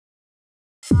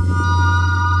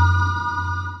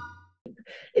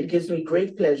It gives me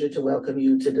great pleasure to welcome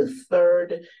you to the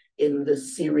third in the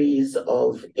series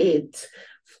of 8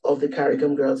 of the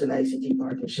CARICOM Girls in ICT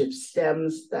Partnership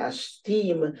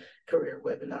STEM/STEAM career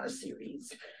webinar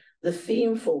series. The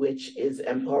theme for which is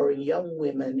empowering young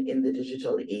women in the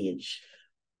digital age.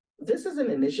 This is an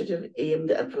initiative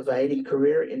aimed at providing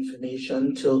career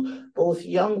information to both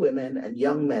young women and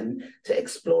young men to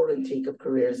explore and take up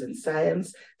careers in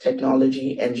science,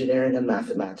 technology, engineering, and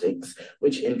mathematics,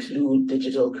 which include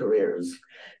digital careers.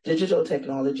 Digital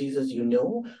technologies, as you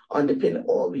know, underpin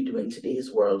all we do in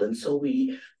today's world, and so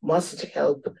we must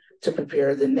help to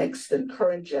prepare the next and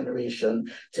current generation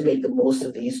to make the most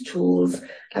of these tools,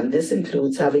 and this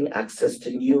includes having access to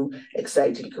new,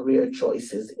 exciting career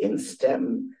choices in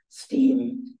STEM,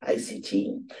 STEAM,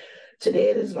 ICT. Today,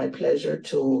 it is my pleasure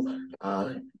to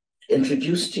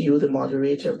introduce to you the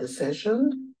moderator of the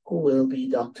session, who will be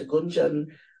Dr. Gunjan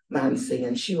Mansingh,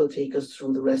 and she will take us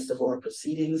through the rest of our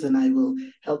proceedings, and I will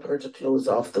help her to close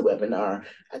off the webinar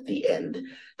at the end.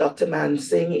 Dr.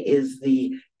 Mansingh is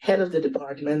the head of the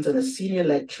department and a senior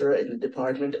lecturer in the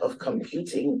Department of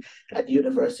Computing at the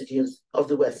University of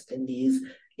the West Indies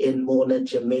in Mona,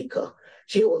 Jamaica.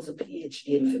 She holds a PhD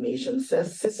in Information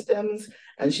Systems,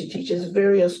 and she teaches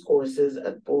various courses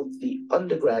at both the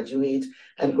undergraduate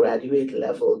and graduate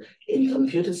level in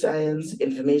computer science,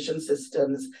 information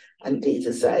systems, and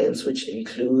data science, which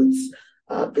includes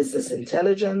business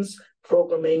intelligence,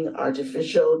 programming,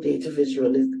 artificial data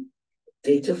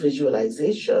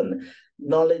visualization,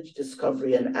 knowledge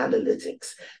discovery, and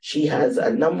analytics. She has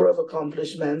a number of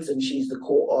accomplishments, and she's the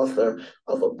co-author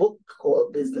of a book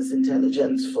called Business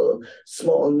Intelligence for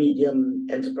Small Medium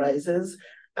Enterprises,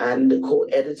 and the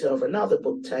co-editor of another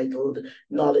book titled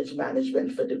Knowledge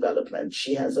Management for Development.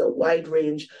 She has a wide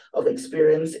range of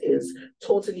experience, is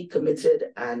totally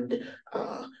committed and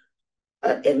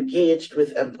engaged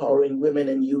with empowering women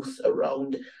and youth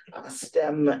around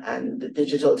STEM and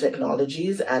digital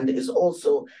technologies, and is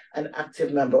also an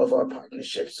active member of our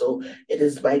partnership. So it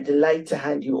is my delight to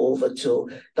hand you over to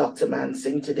Dr.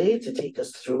 Mansingh today to take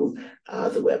us through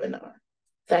the webinar.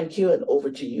 Thank you, and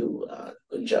over to you,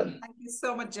 Gunjan. Thank you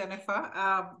so much, Jennifer.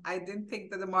 I didn't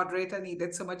think that the moderator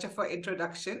needed so much of an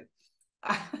introduction.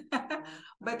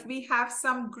 But we have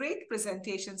some great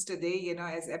presentations today. You know,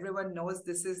 as everyone knows,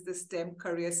 this is the STEM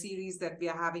career series that we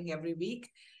are having every week.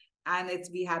 And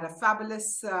we had a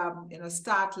fabulous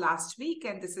start last week,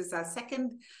 and this is our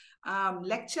second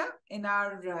lecture in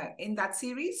that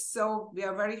series. So we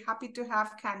are very happy to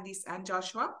have Candice and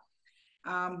Joshua.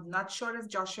 Not sure if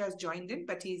Joshua has joined in,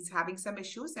 but he's having some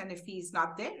issues. And if he's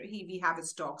not there, we have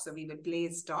his talk, so we will play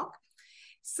his talk.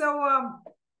 So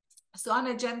on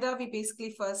agenda, we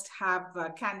basically first have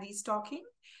Candice talking,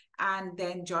 and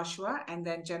then Joshua, and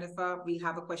then Jennifer. We'll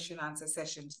have a question-answer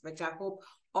session, which I hope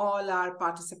all our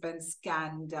participants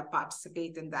can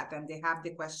participate in that, and they have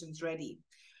the questions ready.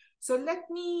 So let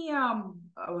me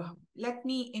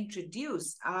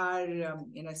introduce our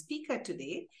speaker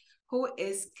today, who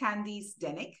is Candice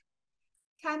Denick.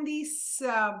 Candice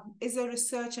is a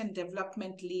research and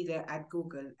development leader at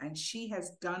Google, and she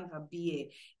has done her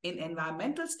BA in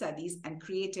environmental studies and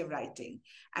creative writing,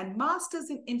 and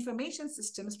master's in information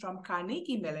systems from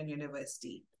Carnegie Mellon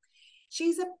University.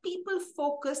 She's a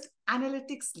people-focused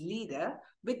analytics leader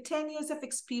with 10 years of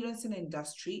experience in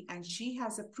industry, and she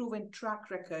has a proven track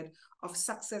record of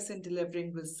success in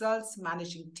delivering results,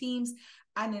 managing teams,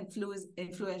 and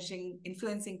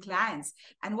influencing clients.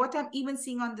 And what I'm even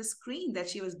seeing on the screen, that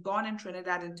she was born in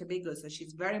Trinidad and Tobago, so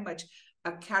she's very much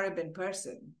a Caribbean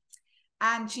person.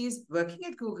 And she's working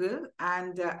at Google,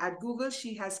 and at Google,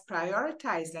 she has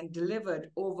prioritized and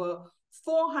delivered over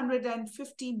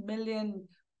 $450 million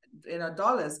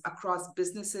across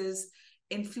businesses,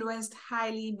 influenced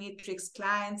highly matrixed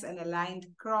clients, and aligned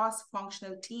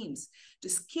cross-functional teams to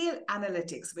scale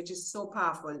analytics, which is so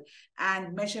powerful,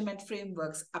 and measurement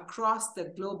frameworks across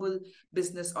the global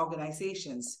business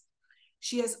organizations.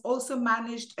 She has also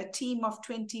managed a team of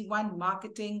 21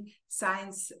 marketing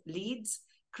science leads,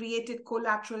 created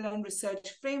collateral and research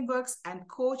frameworks, and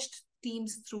coached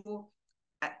teams through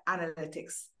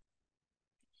analytics.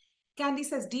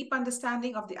 Candice has deep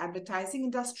understanding of the advertising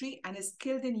industry and is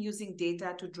skilled in using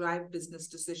data to drive business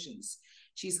decisions.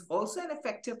 She's also an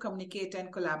effective communicator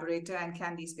and collaborator. And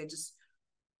Candice, we're just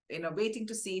waiting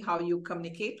to see how you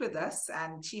communicate with us.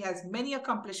 And she has many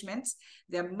accomplishments.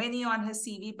 There are many on her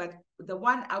CV, but the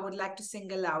one I would like to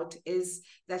single out is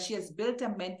that she has built a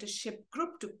mentorship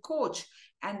group to coach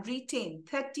and retain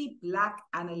 30 Black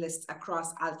analysts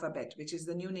across Alphabet, which is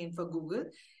the new name for Google.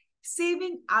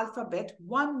 saving Alphabet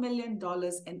 $1 million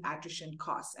in attrition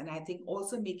costs. And I think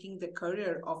also making the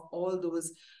career of all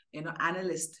those,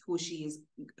 analysts who she is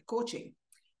coaching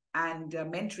and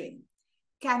mentoring.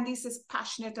 Candice is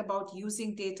passionate about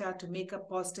using data to make a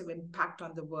positive impact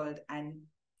on the world. And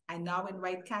I now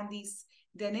invite Candice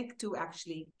Denick to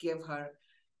actually give her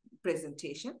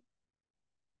presentation.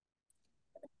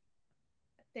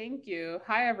 Thank you.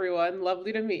 Hi, everyone.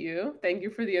 Lovely to meet you. Thank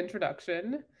you for the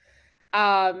introduction.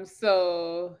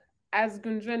 So as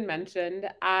Gunjan mentioned,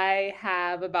 I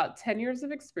have about 10 years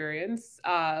of experience,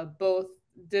 both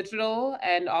digital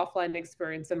and offline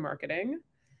experience in marketing.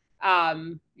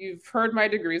 You've heard my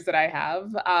degrees that I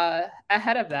have.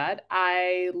 Ahead of that,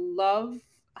 I love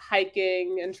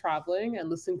hiking and traveling and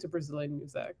listening to Brazilian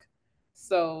music.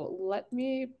 So let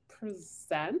me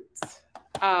present.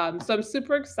 So I'm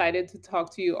super excited to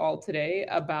talk to you all today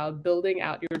about building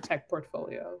out your tech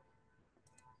portfolio.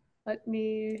 Let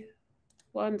me,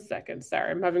 1 second, sorry,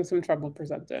 I'm having some trouble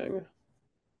presenting.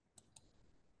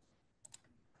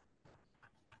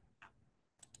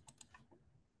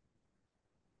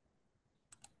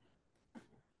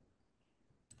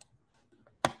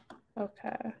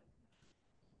 Okay.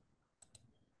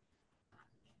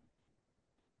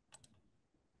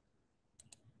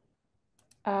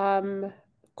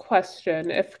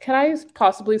 Question, can I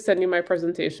possibly send you my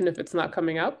presentation if it's not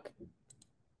coming up?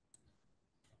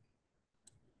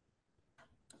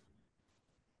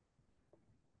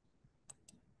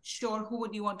 Sure. Who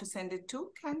would you want to send it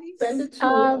to, Candice? Send it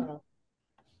to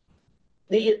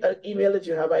the email that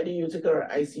you have, either Utica or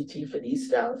ICT for these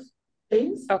staff,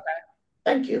 please. Okay.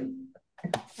 Thank you.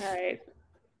 All right.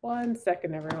 1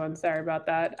 second, everyone. Sorry about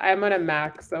that. I'm on a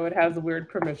Mac, so it has weird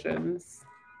permissions.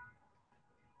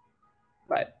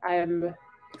 But I am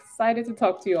excited to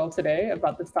talk to you all today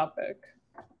about this topic.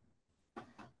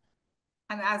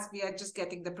 And as we are just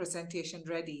getting the presentation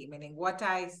ready, meaning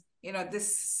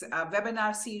this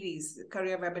webinar series,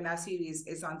 career webinar series,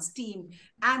 is on STEAM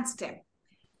and STEM.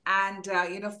 And,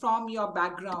 from your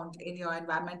background in your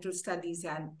environmental studies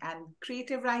and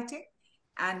creative writing,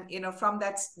 and, from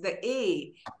that's the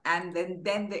A, and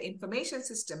then the information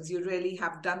systems, you really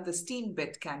have done the STEAM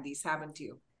bit, Candice, haven't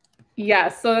you?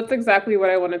 Yes, so that's exactly what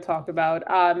I want to talk about.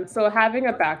 So having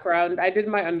a background, I did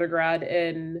my undergrad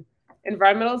in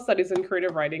environmental studies and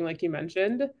creative writing, like you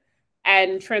mentioned,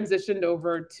 and transitioned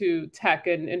over to tech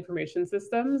and information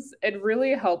systems. It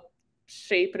really helped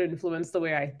shape and influence the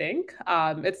way I think.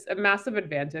 It's a massive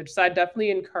advantage. So I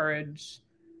definitely encourage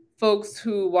folks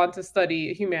who want to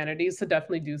study humanities to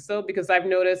definitely do so, because I've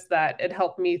noticed that it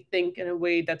helped me think in a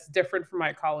way that's different from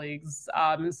my colleagues,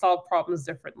 and solve problems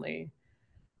differently.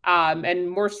 And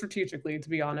more strategically, to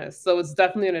be honest. So it's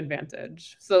definitely an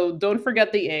advantage. So don't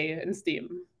forget the A in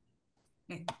STEAM.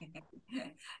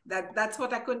 That's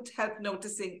what I couldn't help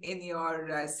noticing in your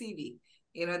CV.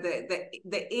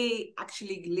 The A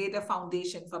actually laid a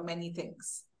foundation for many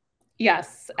things.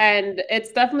 Yes, and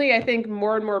it's definitely, I think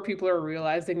more and more people are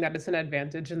realizing that it's an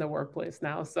advantage in the workplace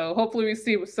now. So hopefully we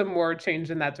see some more change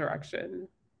in that direction.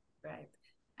 Right.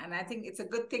 And I think it's a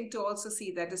good thing to also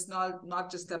see that it's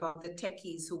not just about the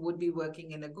techies who would be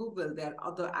working in a Google. There are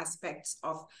other aspects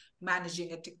of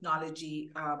managing a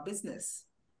technology business,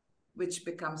 which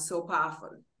becomes so powerful.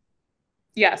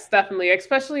 Yes, definitely,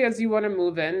 especially as you want to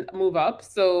move up.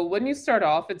 So when you start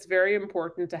off, it's very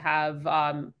important to have,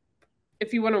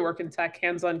 if you want to work in tech,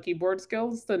 hands-on keyboard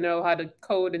skills to know how to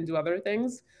code and do other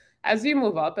things. As you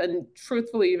move up, and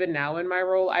truthfully, even now in my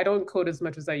role, I don't code as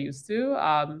much as I used to.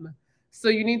 So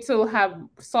you need to have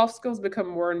soft skills become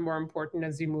more and more important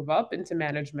as you move up into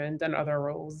management and other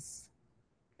roles,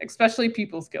 especially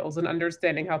people skills and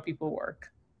understanding how people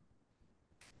work.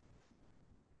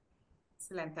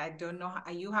 Excellent. I don't know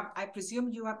I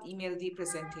presume you have emailed the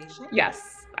presentation.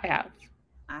 Yes, I have.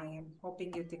 I am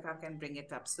hoping Utica can bring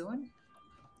it up soon.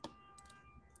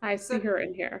 I see her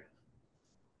in here.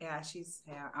 Yeah, she's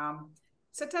here.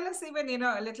 So tell us even,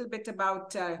 a little bit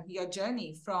about your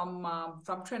journey from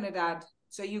Trinidad.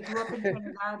 So you grew up in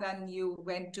Trinidad and you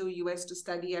went to US to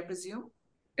study, I presume?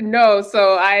 No,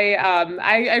 so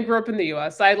I grew up in the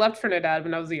US. I left Trinidad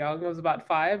when I was young. I was about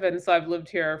 5, and so I've lived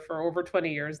here for over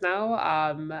 20 years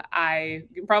now. You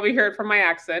can probably hear it from my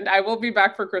accent. I will be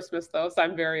back for Christmas though, so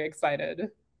I'm very excited.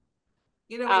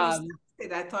 When you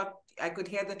started, I thought I could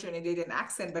hear the Trinidadian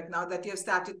accent, but now that you've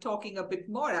started talking a bit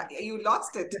more, you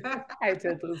lost it. I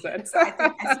did lose it. So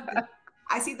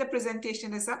I see the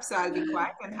presentation is up, so I'll be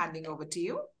quiet and handing over to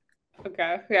you.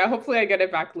 Okay. Yeah, hopefully I get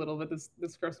it back a little bit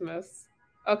this Christmas.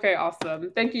 Okay, awesome.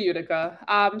 Thank you, Utica.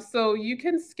 So you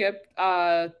can skip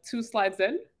 2 slides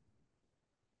in.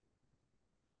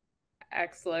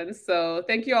 Excellent. So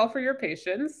thank you all for your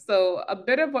patience. So a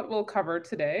bit of what we'll cover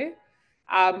today.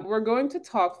 We're going to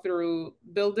talk through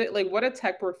build it like what a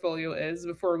tech portfolio is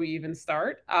before we even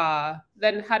start.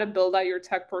 Then how to build out your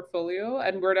tech portfolio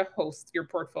and where to host your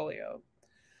portfolio.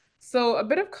 So a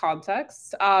bit of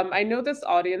context. I know this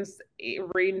audience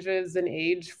ranges in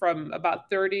age from about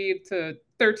 30 to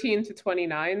 13 to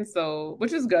 29, so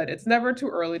which is good. It's never too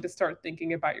early to start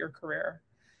thinking about your career.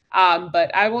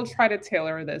 But I will try to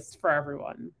tailor this for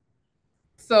everyone.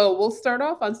 So we'll start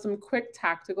off on some quick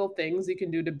tactical things you can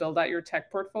do to build out your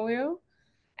tech portfolio.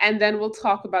 And then we'll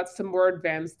talk about some more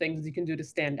advanced things you can do to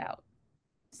stand out.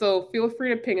 So feel free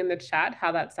to ping in the chat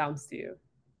how that sounds to you.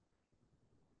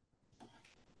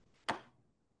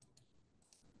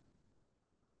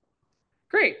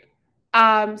 Great.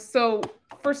 So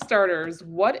for starters,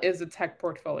 what is a tech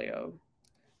portfolio?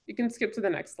 You can skip to the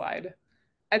next slide.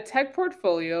 A tech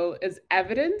portfolio is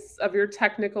evidence of your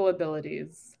technical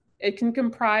abilities. It can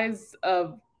comprise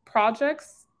of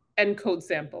projects and code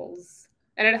samples,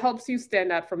 and it helps you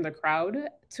stand out from the crowd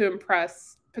to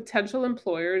impress potential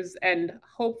employers and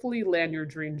hopefully land your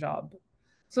dream job.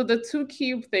 So the two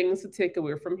key things to take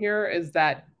away from here is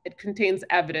that it contains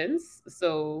evidence,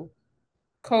 so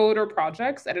code or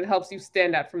projects, and it helps you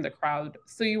stand out from the crowd.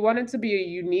 So you want it to be a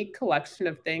unique collection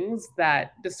of things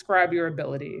that describe your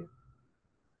ability.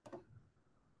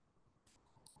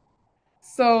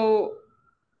 So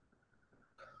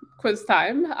quiz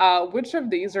time. Which of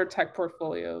these are tech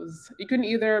portfolios? You can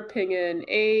either ping in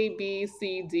A, B,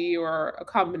 C, D, or a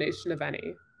combination of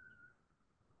any.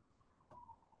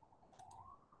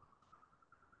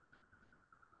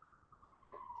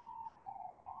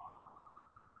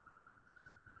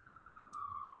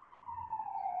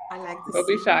 I like the Don't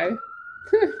be C. shy.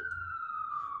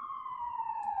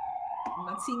 I'm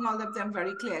not seeing all of them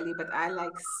very clearly, but I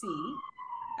like C.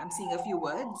 I'm seeing a few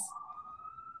words.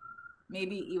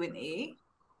 Maybe even A.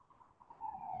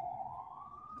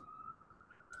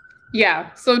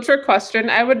 Yeah, so trick question.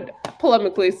 I would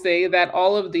polemically say that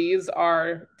all of these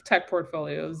are tech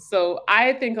portfolios. So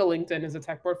I think a LinkedIn is a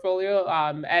tech portfolio,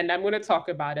 and I'm going to talk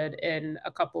about it in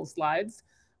a couple slides.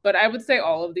 But I would say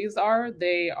all of these are.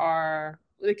 They are.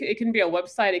 It can be a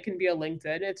website. It can be a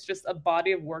LinkedIn. It's just a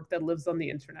body of work that lives on the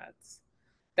internet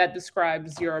that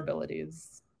describes your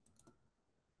abilities.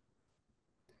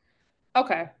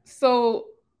 Okay, so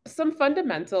some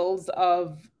fundamentals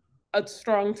of a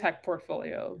strong tech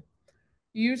portfolio.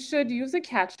 You should use a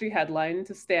catchy headline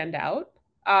to stand out.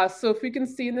 So if we can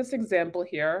see in this example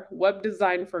here, web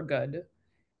design for good.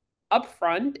 Up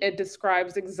front, it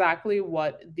describes exactly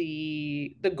what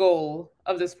the goal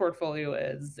of this portfolio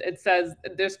is. It says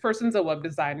this person's a web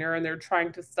designer and they're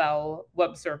trying to sell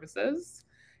web services.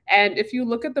 And if you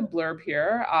look at the blurb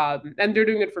here, and they're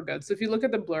doing it for good. So if you look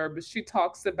at the blurb, she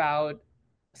talks about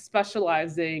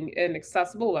specializing in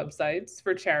accessible websites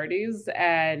for charities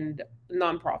and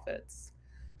nonprofits.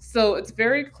 So it's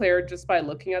very clear just by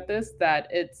looking at this that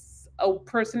it's a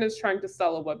person is trying to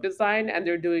sell a web design and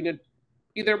they're doing it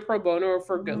either pro bono or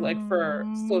for good, like for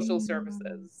social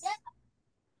services.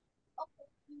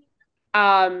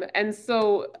 And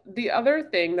so the other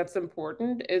thing that's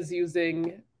important is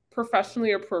using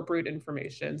professionally appropriate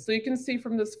information. So you can see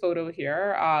from this photo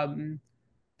here,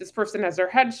 this person has their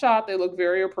headshot. They look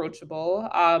very approachable.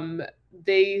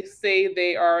 They say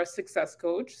they are a success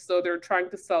coach, so they're trying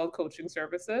to sell coaching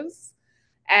services.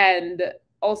 And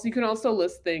also, you can also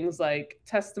list things like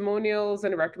testimonials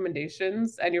and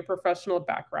recommendations and your professional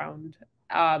background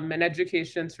and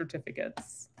education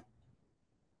certificates.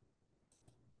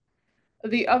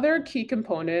 The other key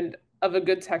component of a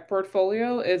good tech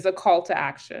portfolio is a call to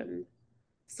action.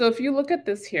 So if you look at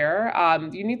this here,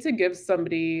 you need to give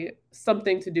somebody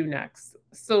something to do next.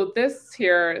 So this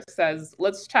here says,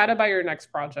 let's chat about your next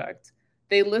project.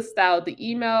 They list out the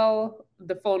email,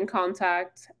 the phone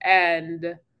contact,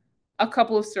 and a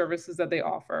couple of services that they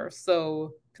offer.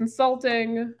 So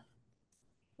consulting,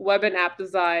 web and app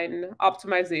design,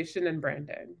 optimization, and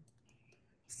branding.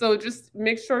 So just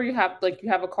make sure you have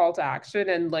a call to action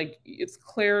and like it's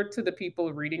clear to the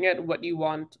people reading it what you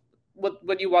want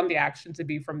what you want the action to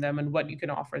be from them and what you can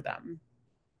offer them.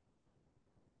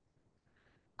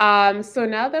 So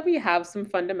now that we have some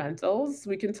fundamentals,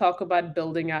 we can talk about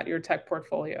building out your tech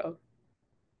portfolio.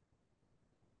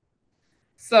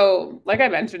 So, like I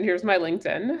mentioned, here's my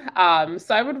LinkedIn.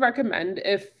 So I would recommend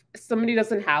if somebody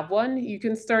doesn't have one, you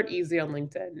can start easy on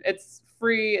LinkedIn. It's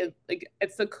free, like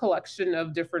it's a collection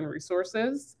of different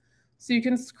resources. So you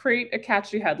can create a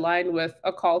catchy headline with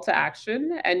a call to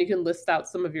action, and you can list out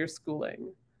some of your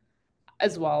schooling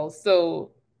as well.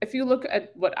 So if you look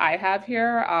at what I have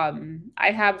here,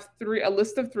 I have a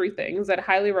list of 3 things. I'd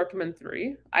highly recommend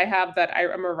 3. I have that I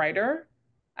am a writer,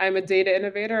 I'm a data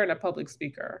innovator, and a public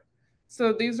speaker.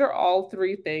 So these are all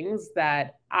 3 things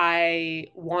that I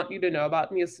want you to know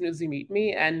about me as soon as you meet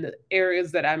me, and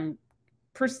areas that I'm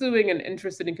pursuing and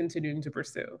interested in continuing to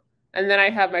pursue. And then I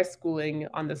have my schooling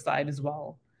on the side as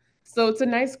well. So it's a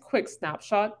nice quick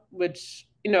snapshot, which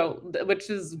which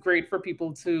is great for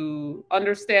people to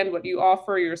understand what you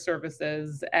offer, your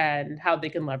services, and how they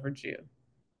can leverage you.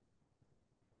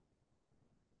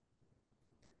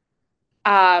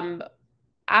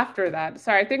 After that,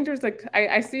 sorry, I think there's like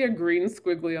I see a green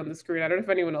squiggly on the screen. I don't know if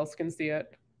anyone else can see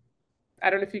it. I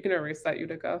don't know if you can erase that,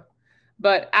 Utica.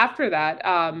 But after that,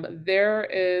 there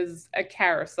is a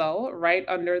carousel right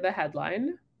under the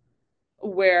headline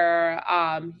where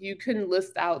you can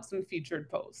list out some featured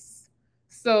posts.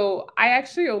 So I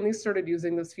actually only started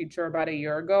using this feature about a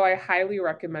year ago. I highly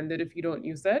recommend it if you don't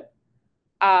use it.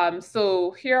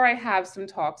 So here I have some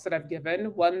talks that I've given.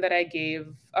 One that I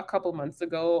gave a couple months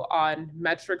ago on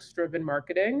metrics-driven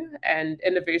marketing and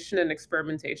innovation and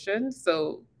experimentation.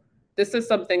 So this is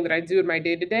something that I do in my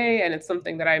day-to-day, and it's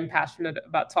something that I'm passionate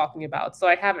about talking about. So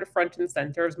I have it front and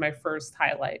center as my first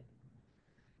highlight.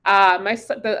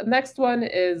 The next one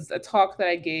is a talk that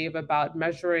I gave about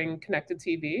measuring connected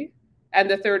TV. And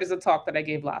the third is a talk that I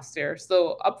gave last year.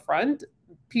 So upfront,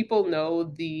 people know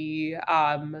the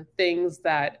things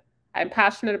that I'm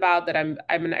passionate about, that I'm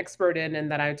an expert in,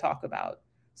 and that I talk about.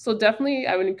 So definitely,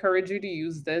 I would encourage you to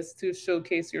use this to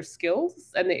showcase your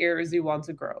skills and the areas you want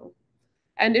to grow.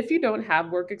 And if you don't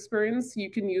have work experience, you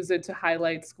can use it to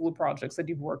highlight school projects that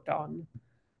you've worked on.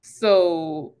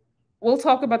 So we'll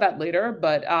talk about that later,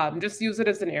 but just use it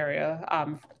as an area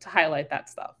to highlight that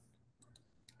stuff.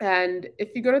 And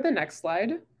if you go to the next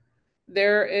slide,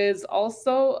 there is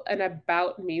also an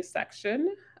About Me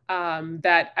section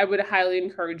that I would highly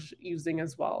encourage using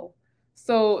as well.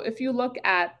 So if you look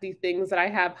at the things that I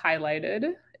have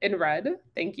highlighted in red,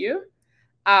 thank you.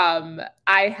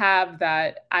 I have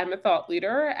that I'm a thought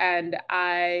leader and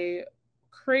I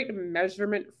create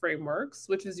measurement frameworks,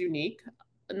 which is unique.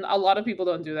 And a lot of people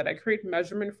don't do that. I create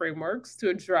measurement frameworks to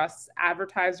address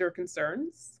advertiser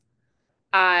concerns.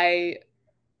 I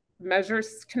measure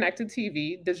connected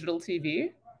TV, digital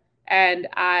TV, and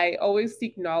I always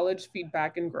seek knowledge,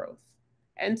 feedback, and growth.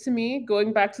 And to me,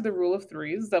 going back to the rule of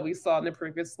 3s that we saw in the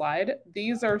previous slide,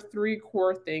 these are 3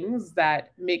 core things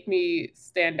that make me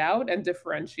stand out and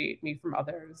differentiate me from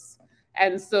others.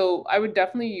 And so I would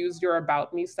definitely use your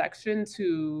About Me section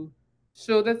to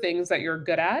show the things that you're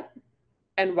good at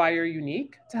and why you're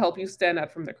unique to help you stand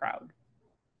out from the crowd.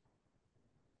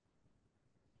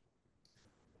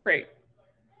 Great.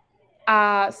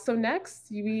 So next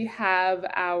we have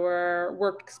our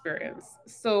work experience.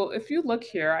 So if you look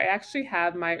here, I actually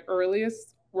have my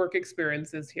earliest work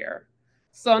experiences here.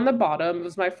 So on the bottom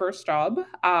was my first job.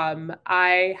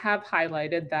 I have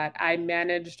highlighted that I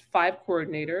managed 5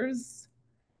 coordinators,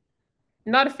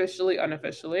 not officially,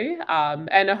 unofficially,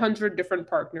 and 100 different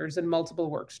partners in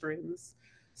multiple work streams.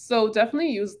 So definitely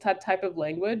use that type of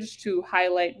language to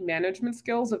highlight management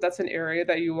skills if that's an area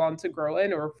that you want to grow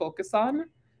in or focus on,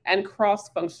 and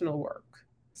cross-functional work.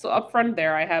 So upfront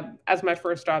there, I have as my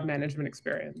first job management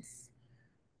experience.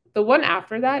 The one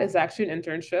after that is actually an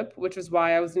internship, which is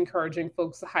why I was encouraging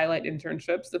folks to highlight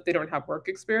internships if they don't have work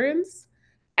experience.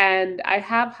 And I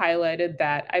have highlighted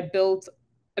that I built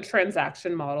a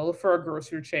transaction model for a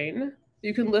grocery chain.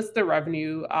 You can list the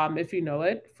revenue if you know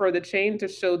it for the chain to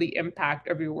show the impact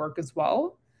of your work as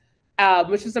well,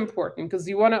 which is important because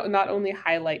you want to not only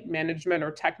highlight management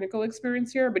or technical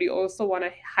experience here, but you also want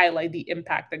to highlight the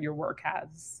impact that your work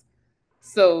has.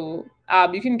 So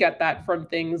you can get that from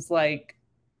things like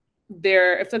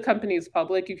if the company is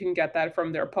public, you can get that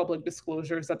from their public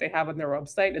disclosures that they have on their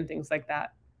website and things like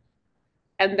that.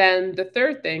 And then the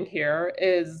third thing here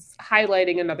is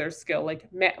highlighting another skill like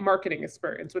marketing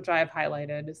experience, which I have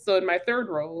highlighted. So in my third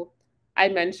role, I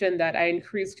mentioned that I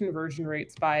increased conversion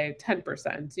rates by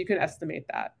 10%. So you can estimate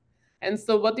that. And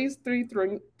so what these 3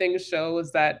 things show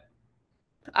is that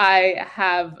I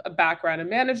have a background in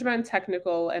management,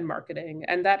 technical, and marketing.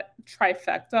 And that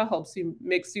trifecta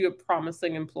makes you a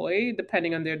promising employee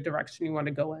depending on the direction you want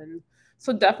to go in.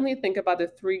 So definitely think about the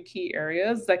 3 key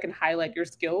areas that can highlight your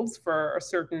skills for a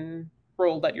certain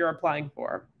role that you're applying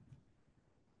for.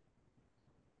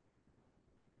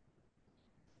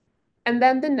 And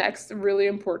then the next really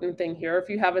important thing here, if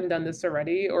you haven't done this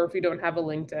already, or if you don't have a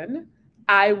LinkedIn,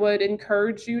 I would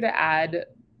encourage you to add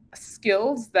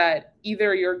skills that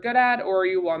either you're good at or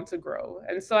you want to grow.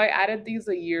 And so I added these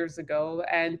years ago,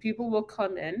 and people will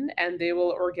come in and they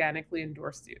will organically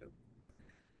endorse you.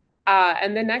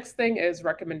 And the next thing is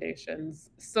recommendations.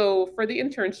 So for the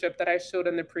internship that I showed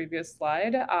in the previous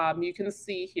slide, you can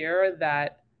see here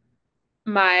that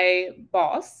my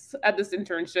boss at this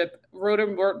internship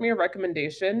wrote me a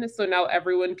recommendation. So now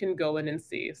everyone can go in and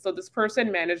see. So this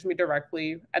person managed me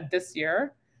directly at this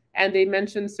year, and they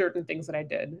mentioned certain things that I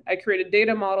did. I created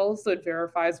data models, so it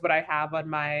verifies what I have on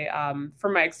my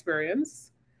from my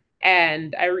experience.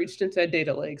 And I reached into a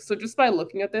data lake. So just by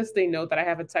looking at this, they know that I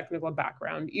have a technical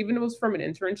background. Even if it was from an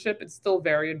internship, it's still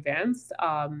very advanced.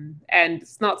 And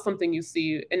it's not something you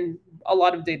see in a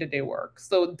lot of day-to-day work.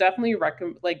 So definitely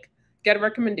get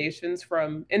recommendations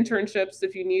from internships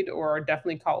if you need, or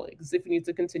definitely colleagues if you need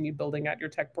to continue building out your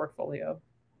tech portfolio.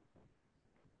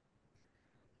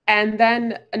 And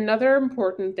then another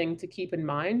important thing to keep in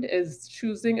mind is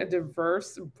choosing a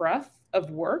diverse breadth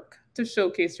of work to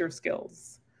showcase your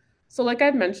skills. So like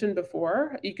I've mentioned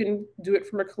before, you can do it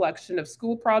from a collection of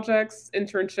school projects,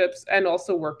 internships, and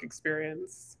also work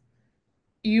experience.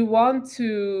 You want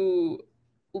to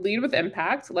lead with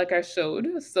impact, like I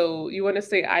showed. So you want to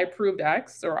say, I proved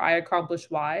X or I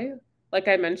accomplished Y. Like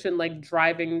I mentioned, like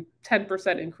driving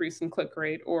 10% increase in click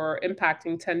rate or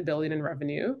impacting 10 billion in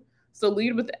revenue. So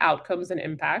lead with outcomes and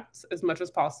impacts as much as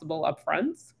possible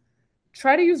upfront.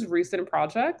 Try to use recent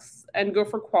projects and go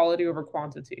for quality over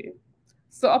quantity.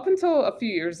 So up until a few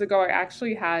years ago, I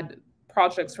actually had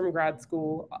projects from grad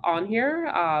school on here,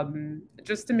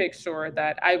 just to make sure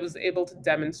that I was able to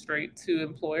demonstrate to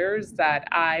employers that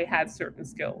I had certain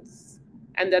skills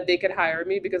and that they could hire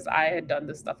me because I had done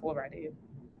this stuff already.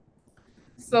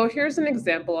 So here's an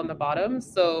example on the bottom.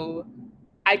 So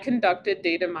I conducted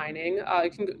data mining. I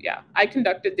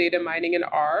conducted data mining in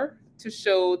R to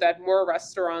show that more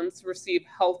restaurants receive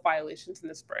health violations in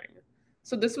the spring.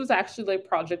 So this was actually a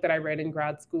project that I ran in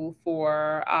grad school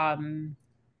for a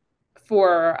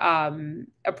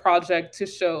project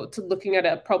to looking at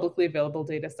a publicly available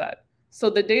data set. So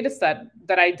the data set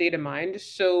that I data mined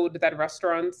showed that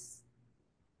restaurants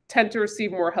tend to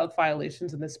receive more health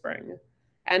violations in the spring.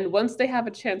 And once they have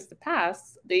a chance to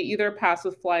pass, they either pass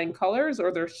with flying colors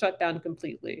or they're shut down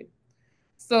completely.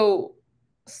 So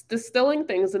distilling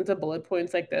things into bullet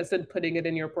points like this and putting it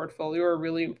in your portfolio are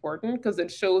really important because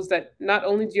it shows that not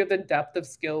only do you have the depth of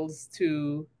skills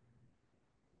to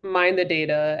mine the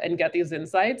data and get these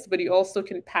insights, but you also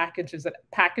can package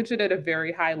it at a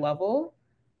very high level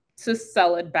to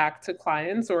sell it back to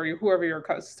clients or whoever your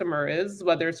customer is,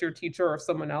 whether it's your teacher or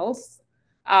someone else.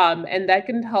 And that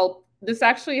can help. This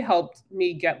actually helped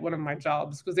me get one of my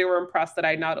jobs because they were impressed that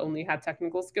I not only had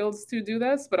technical skills to do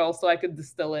this, but also I could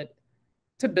distill it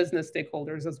to business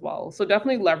stakeholders as well. So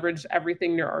definitely leverage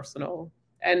everything in your arsenal.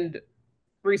 And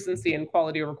recency and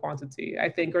quality over quantity, I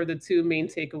think, are the two main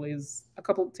takeaways, a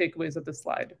couple of takeaways of this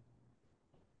slide.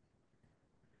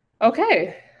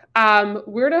 Okay,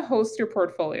 where to host your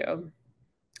portfolio.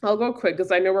 I'll go quick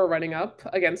because I know we're running up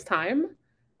against time,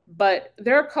 but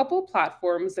there are a couple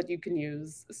platforms that you can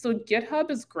use. So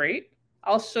GitHub is great.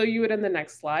 I'll show you it in the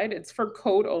next slide. It's for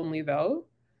code only though.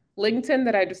 LinkedIn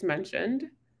that I just mentioned.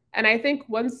 And I think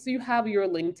once you have your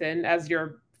LinkedIn as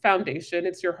your foundation,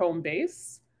 it's your home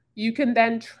base, you can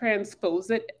then transpose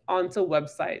it onto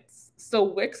websites. So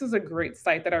Wix is a great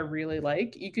site that I really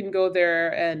like. You can go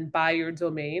there and buy your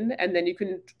domain, and then you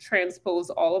can transpose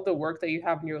all of the work that you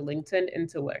have in your LinkedIn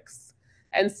into Wix.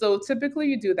 And so typically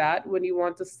you do that when you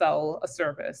want to sell a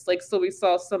service. Like, so we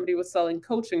saw somebody was selling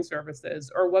coaching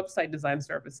services or website design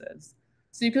services.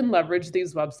 So you can leverage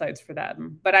these websites for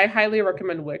them. But I highly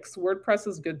recommend Wix. WordPress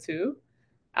is good too.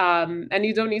 And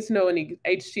you don't need to know any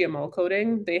HTML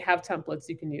coding. They have templates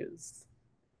you can use.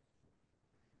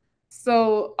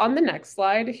 So on the next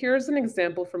slide, here's an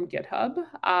example from GitHub.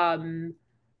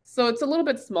 So it's a little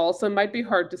bit small, so it might be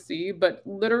hard to see, but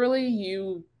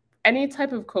literally any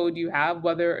type of code you have,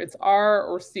 whether it's R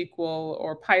or SQL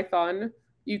or Python,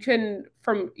 you can,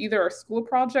 from either a school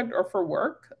project or for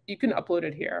work, you can upload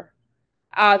it here.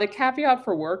 The caveat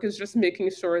for work is just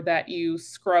making sure that you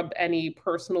scrub any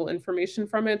personal information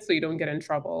from it so you don't get in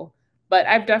trouble. But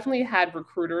I've definitely had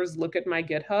recruiters look at my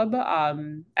GitHub,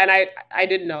 and I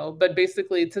didn't know, but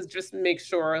basically to just make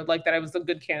sure like that I was a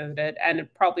good candidate, and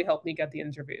it probably helped me get the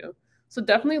interview. So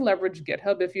definitely leverage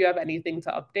GitHub if you have anything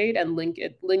to update and link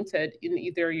it in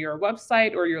either your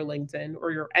website or your LinkedIn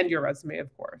or your resume,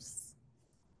 of course.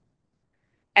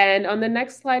 And on the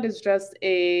next slide is just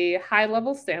a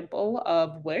high-level sample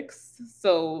of Wix.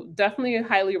 So definitely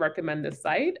highly recommend this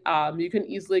site. You can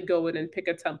easily go in and pick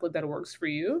a template that works for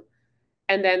you.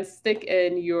 and then stick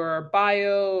in your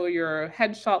bio, your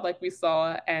headshot like we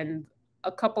saw, and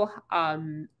a couple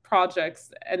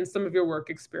projects and some of your work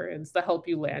experience to help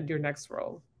you land your next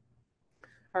role.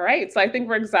 All right, so I think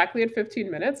we're exactly at 15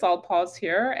 minutes. I'll pause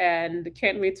here and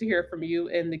can't wait to hear from you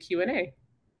in the Q&A.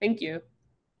 Thank you.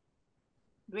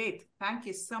 Great. Thank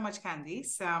you so much,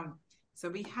 Candice. So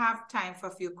we have time for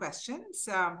a few questions.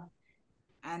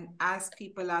 And as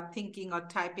people are thinking or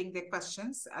typing their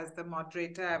questions, as the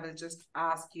moderator, I will just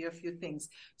ask you a few things.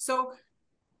 So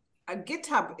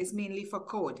GitHub is mainly for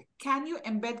code. Can you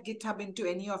embed GitHub into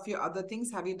any of your other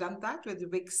things? Have you done that with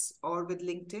Wix or with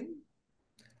LinkedIn?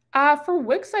 For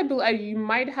Wix, I believe you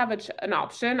might have an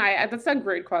option. That's a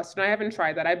great question. I haven't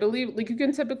tried that. I believe like you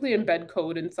can typically embed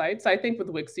code in sites. I think with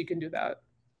Wix you can do that.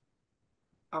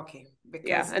 Okay, because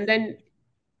yeah, and then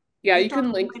you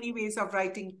can link many ways of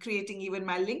creating even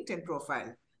my LinkedIn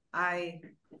profile. I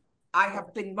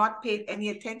have been not paid any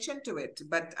attention to it,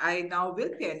 but I now will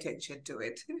pay attention to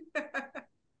it.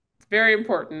 It's very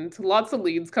important. Lots of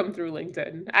leads come through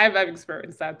LinkedIn. I've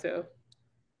experienced that too.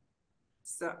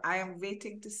 So I am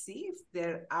waiting to see if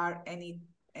there are any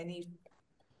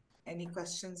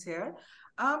questions here.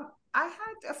 I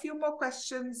had a few more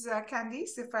questions,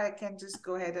 Candice, if I can just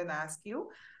go ahead and ask you.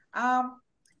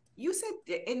 You said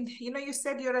you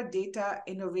said you're a data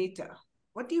innovator.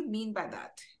 What do you mean by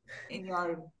that in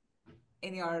your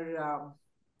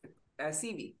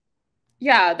CV?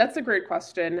 Yeah, that's a great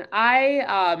question.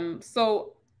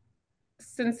 So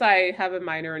since I have a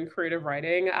minor in creative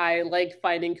writing, I like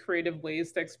finding creative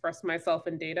ways to express myself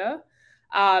in data.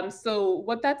 So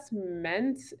what that's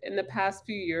meant in the past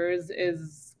few years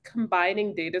is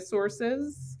combining data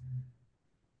sources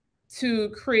to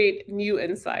create new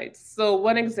insights. So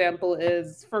one example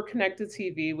is for connected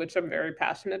TV, which I'm very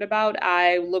passionate about.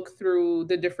 I look through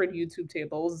the different YouTube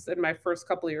tables in my first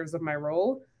couple of years of my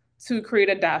role to create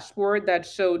a dashboard that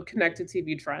showed connected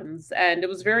TV trends. And it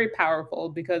was very powerful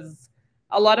because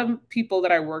a lot of people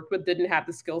that I worked with didn't have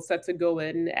the skill set to go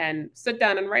in and sit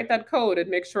down and write that code and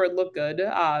make sure it looked good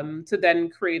to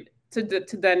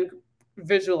then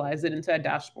visualize it into a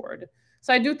dashboard.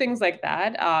 So I do things like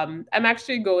that. I'm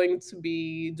actually going to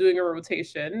be doing a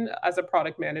rotation as a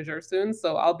product manager soon.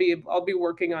 So I'll be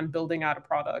working on building out a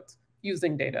product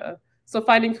using data. So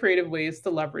finding creative ways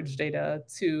to leverage data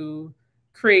to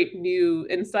create new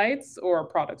insights or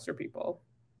products for people.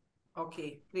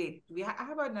 Okay, great. I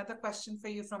have another question for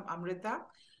you from Amrita.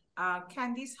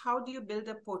 Candice, how do you build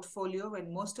a portfolio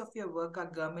when most of your work are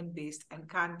government-based and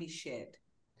can't be shared?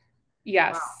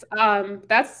 Yes,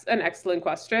 that's an excellent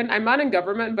question. I'm not in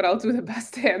government, but I'll do the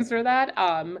best to answer that.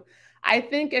 I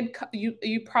think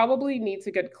you probably need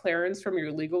to get clearance from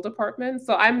your legal department.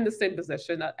 So I'm in the same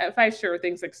position. If I share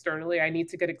things externally, I need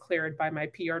to get it cleared by my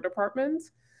PR department.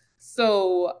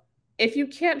 So if you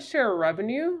can't share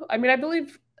revenue, I mean, I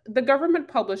believe the government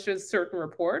publishes certain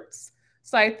reports.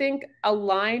 So I think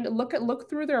look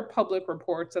through their public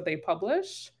reports that they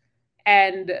publish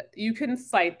and you can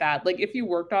cite that. Like if you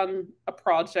worked on a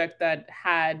project that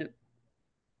had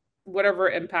whatever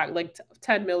impact, like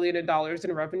 $10 million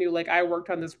in revenue, like I worked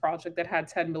on this project that had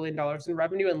 $10 million in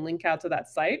revenue, and link out to that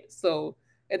site. So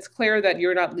it's clear that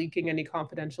you're not leaking any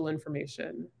confidential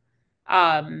information.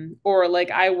 Or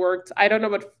like I don't know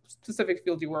what specific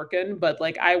field you work in, but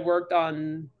like I worked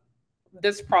on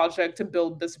this project to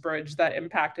build this bridge that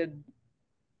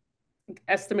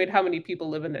estimate how many people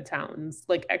live in the towns,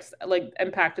 like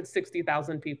impacted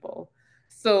 60,000 people.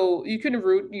 So you can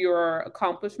root your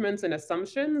accomplishments and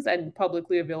assumptions and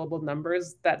publicly available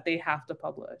numbers that they have to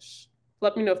publish.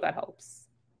 Let me know if that helps.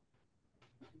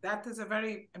 That is a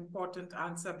very important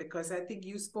answer, because I think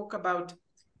you spoke about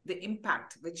the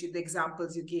impact, the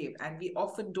examples you gave, and we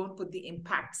often don't put the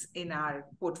impacts in our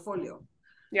portfolio.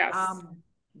 Yes.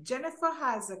 Jennifer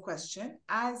has a question.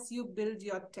 As you build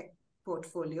your tech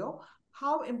portfolio,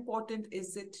 how important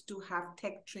is it to have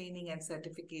tech training and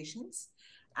certifications?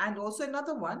 And also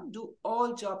another one, do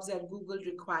all jobs at Google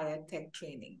require tech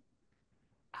training?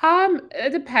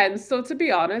 It depends. So to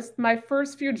be honest, my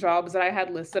first few jobs that I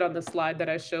had listed on the slide that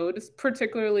I showed,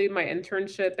 particularly my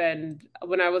internship and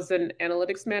when I was an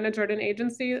analytics manager at an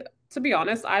agency, to be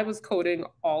honest, I was coding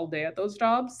all day at those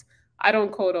jobs. I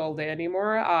don't code all day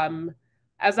anymore.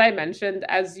 As I mentioned,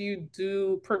 as you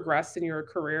do progress in your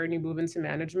career and you move into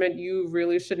management, you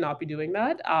really should not be doing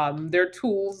that. There are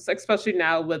tools, especially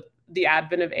now with the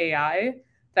advent of AI,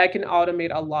 that can automate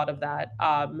a lot of that.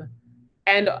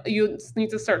 And you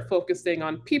need to start focusing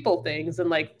on people things and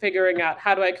like figuring out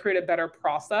how do I create a better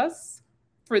process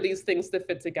for these things to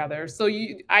fit together. So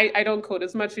I don't code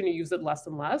as much and you use it less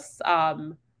and less.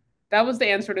 That was the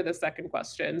answer to the second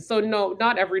question. So no,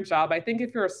 not every job. I think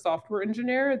if you're a software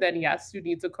engineer, then yes, you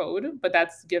need to code, but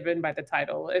that's given by the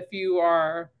title. If you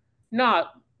are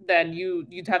not, then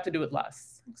you'd have to do it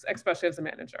less, especially as a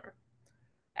manager.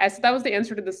 As that was the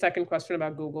answer to the second question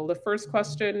about Google. The first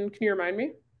question, can you remind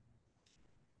me?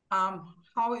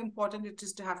 How important it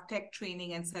is to have tech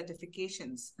training and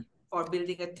certifications for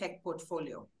building a tech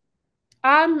portfolio?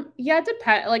 Yeah, it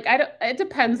depends. It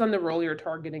depends on the role you're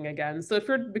targeting again. So if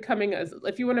you're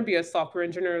if you want to be a software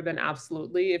engineer, then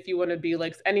absolutely. If you want to be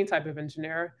like any type of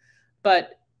engineer,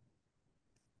 but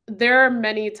there are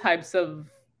many types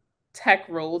of tech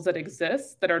roles that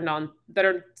exist that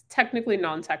are technically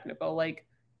non-technical. Like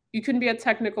you can be a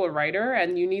technical writer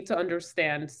and you need to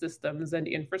understand systems and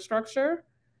infrastructure,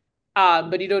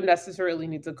 but you don't necessarily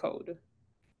need to code.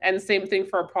 And same thing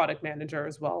for a product manager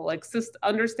as well. Like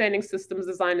understanding systems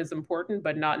design is important,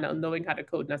 but not knowing how to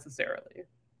code necessarily.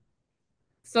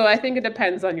 So I think it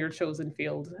depends on your chosen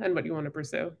field and what you want to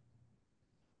pursue.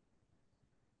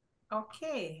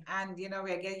 Okay, and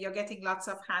you're getting lots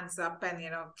of hands up and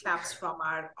claps from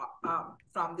our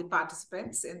from the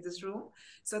participants in this room.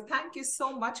 So thank you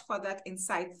so much for that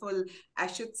insightful, I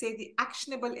should say, the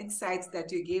actionable insights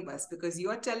that you gave us, because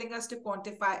you are telling us to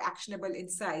quantify actionable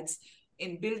insights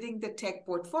in building the tech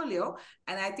portfolio,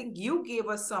 and I think you gave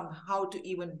us some how to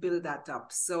even build that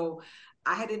up. So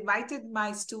I had invited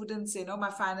my students, my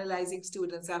finalizing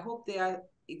students. I hope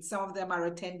some of them are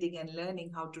attending and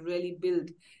learning how to really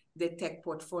build the tech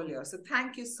portfolio. So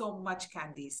thank you so much,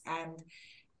 Candice.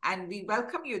 And we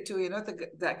welcome you to,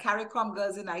 the CARICOM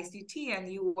Girls in ICT,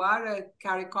 and you are a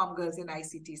CARICOM Girls in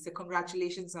ICT. So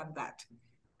congratulations on that.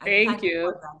 And thank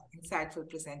you for that insightful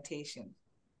presentation.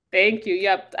 Thank you.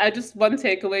 Yep. Just one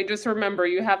takeaway, just remember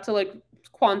you have to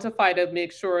quantify to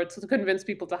make sure to convince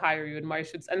people to hire you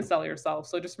and sell yourself.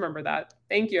 So just remember that.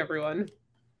 Thank you, everyone.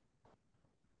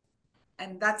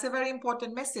 And that's a very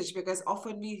important message, because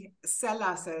often we sell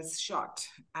ourselves short.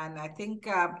 And I think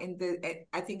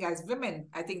as women,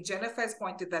 I think Jennifer has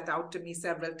pointed that out to me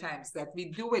several times, that we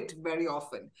do it very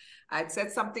often. I'd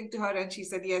said something to her and she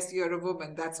said, yes, you're a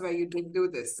woman. That's why you didn't do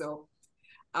this. So,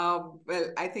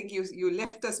 well, I think you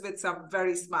left us with some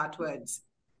very smart words.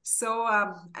 So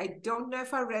I don't know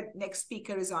if our next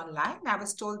speaker is online. I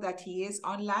was told that he is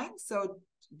online. So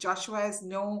Joshua is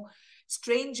no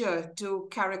stranger to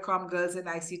CARICOM Girls in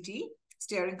ICT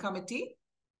Steering Committee.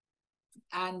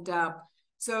 And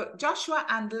so Joshua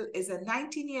Andel is a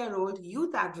 19-year-old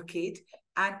youth advocate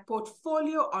and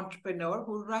portfolio entrepreneur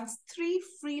who runs 3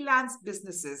 freelance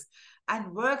businesses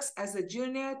and works as a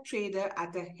junior trader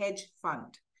at a hedge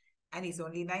fund. And he's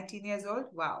only 19 years old.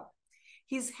 Wow.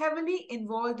 He's heavily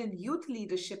involved in youth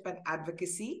leadership and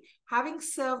advocacy, having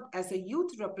served as a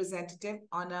youth representative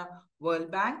on a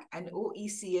World Bank and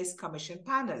OECS Commission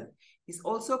panel. He's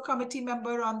also a committee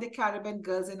member on the Caribbean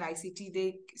Girls in ICT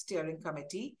Day Steering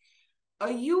Committee,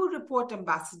 a U Report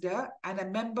ambassador, and a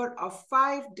member of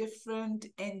 5 different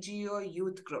NGO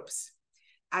youth groups.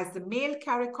 As the male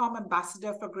CARICOM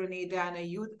ambassador for Grenada and a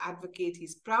youth advocate,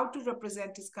 he's proud to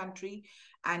represent his country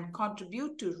and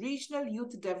contribute to regional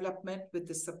youth development with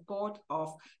the support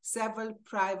of several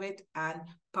private and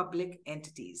public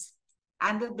entities.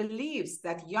 Andel believes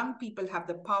that young people have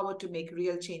the power to make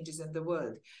real changes in the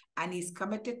world, and he's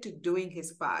committed to doing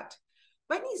his part.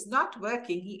 When he's not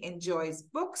working, he enjoys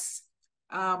books,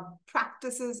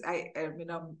 practices,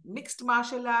 mixed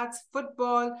martial arts,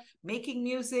 football, making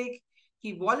music.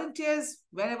 He volunteers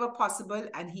whenever possible,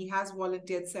 and he has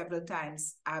volunteered several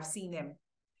times. I've seen him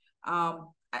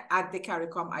at the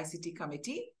CARICOM ICT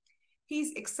committee.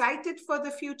 He's excited for the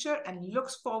future and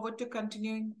looks forward to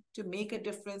continuing to make a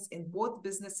difference in both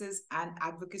businesses and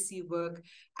advocacy work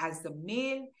as the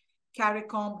male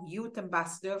CARICOM Youth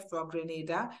Ambassador for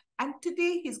Grenada. And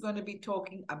today he's going to be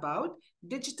talking about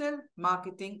digital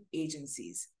marketing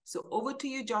agencies. So over to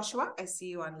you, Joshua. I see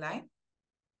you online.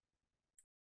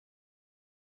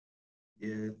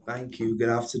 Yeah, thank you. Good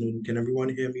afternoon. Can everyone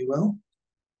hear me well?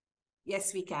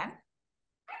 Yes, we can.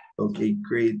 Okay,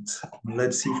 great.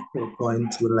 Let's see if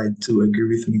PowerPoint would like to agree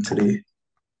with me today.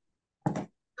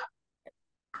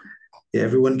 Yeah,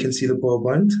 everyone can see the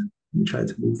PowerPoint. Let me try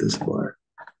to move this bar.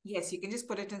 Yes, you can just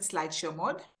put it in slideshow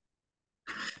mode.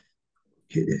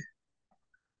 Okay.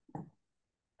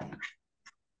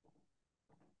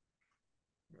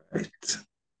 Right.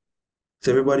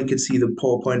 So everybody can see the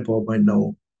PowerPoint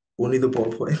now. Only the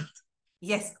PowerPoint.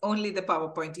 Yes, only the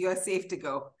PowerPoint. You are safe to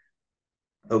go.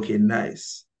 Okay,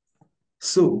 nice.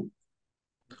 So,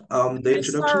 the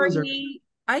introduction was... Sorry,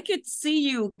 I could see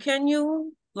you. Can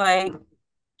you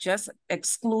just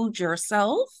exclude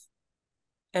yourself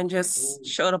and just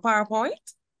show the PowerPoint?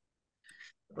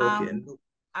 Okay.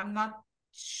 I'm not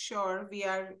sure.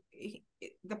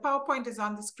 The PowerPoint is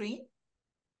on the screen.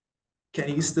 Can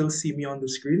you still see me on the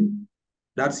screen?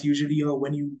 That's usually how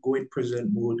when you go in present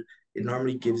mode, it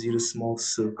normally gives you the small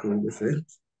circle with it.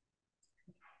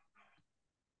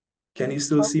 Can you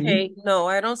still see me? Okay, no,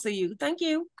 I don't see you. Thank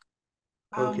you.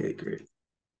 Okay, great.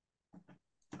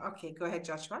 Okay, go ahead,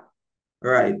 Joshua.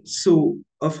 All right. So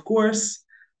of course,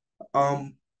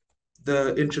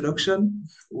 the introduction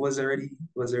was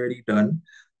already done.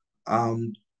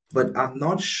 But I'm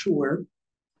not sure.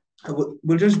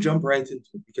 We'll just jump right into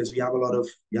it because we have a lot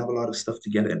of stuff to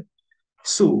get in.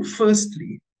 So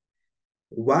firstly,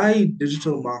 why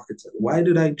digital marketing? Why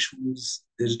did I choose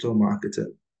digital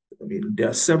marketing? I mean, there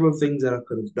are several things that I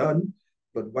could have done,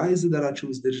 but why is it that I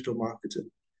chose digital marketing?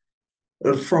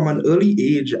 From an early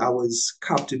age, I was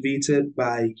captivated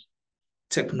by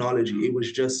technology. It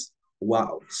was just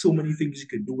wow, so many things you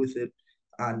could do with it.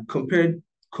 And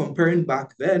comparing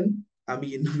back then, I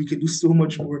mean, we could do so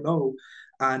much more now.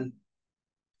 And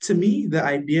to me, the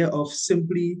idea of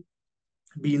simply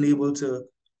being able to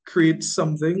create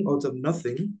something out of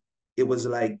nothing, it was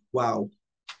like, wow,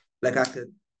 like I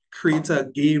could create a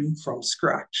game from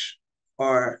scratch,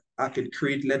 or I could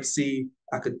create, let's say,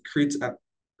 I could create a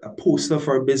poster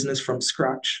for a business from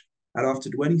scratch. I don't have to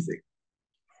do anything,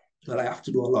 but I have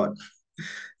to do a lot.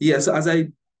 Yeah, so as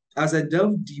I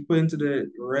delved deeper into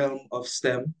the realm of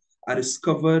STEM, I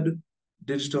discovered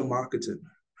digital marketing.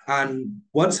 And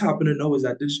what's happening now is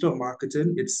that digital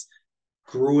marketing, it's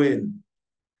growing.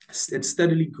 It's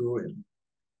steadily growing.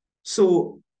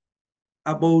 So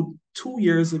about 2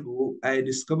 years ago, I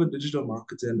discovered digital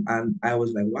marketing and I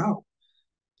was like, wow,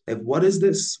 like what is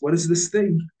this? What is this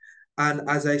thing? And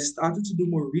as I started to do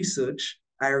more research,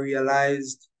 I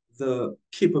realized the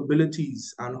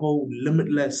capabilities and how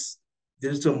limitless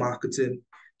digital marketing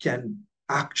can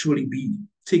actually be,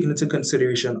 taking into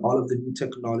consideration all of the new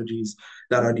technologies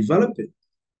that are developing.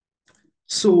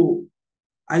 So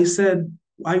I said,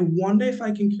 I wonder if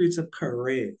I can create a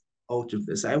career out of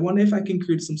this. I wonder if I can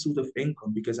create some sort of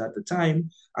income because at the time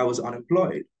I was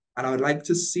unemployed. And I would like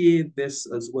to say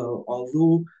this as well.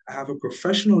 Although I have a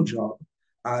professional job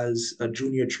as a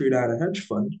junior trader at a hedge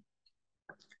fund,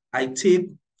 I take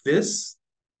this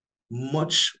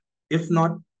much, if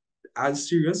not as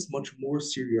serious, much more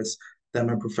serious than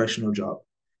my professional job.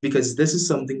 Because this is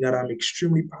something that I'm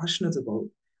extremely passionate about.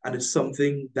 And it's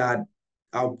something that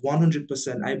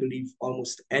 100%, I believe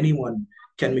almost anyone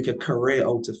can make a career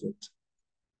out of it.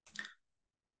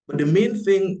 But the main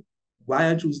thing why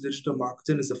I chose digital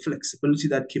marketing is the flexibility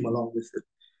that came along with it.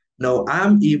 Now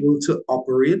I'm able to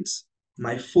operate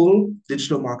my full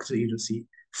digital marketing agency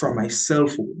from my cell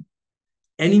phone.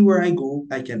 Anywhere I go,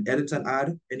 I can edit an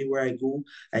ad. Anywhere I go,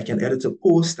 I can edit a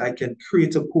post. I can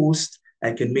create a post.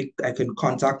 I can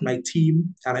contact my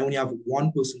team, and I only have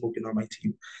one person working on my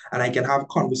team, and I can have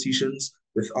conversations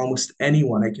with almost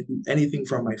anyone. I can do anything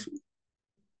from my phone.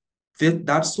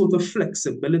 That sort of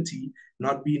flexibility,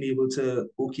 not being able to,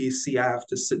 okay, see, I have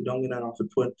to sit down in an office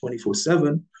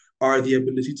 24/7, or the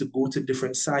ability to go to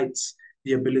different sites,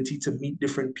 the ability to meet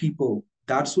different people.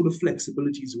 That sort of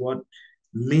flexibility is what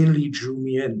mainly drew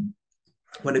me in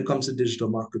when it comes to digital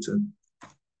marketing.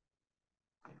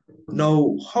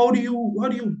 Now, how do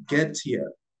you get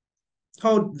here?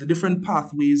 How the different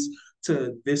pathways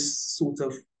to this sort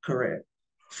of career?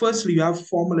 Firstly, you have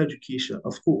formal education,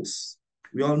 of course.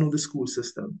 We all know the school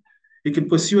system. You can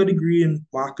pursue a degree in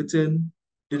marketing,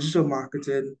 digital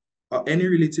marketing, or any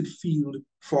related field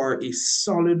for a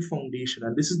solid foundation.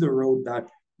 And this is the road that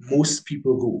most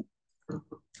people go.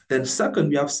 Then second,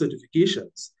 we have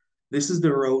certifications. This is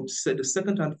the road, the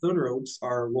second and third roads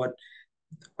are what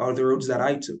are the roads that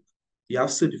I took. You have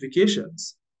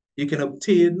certifications. You can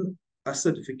obtain a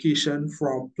certification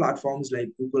from platforms like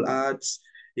Google Ads.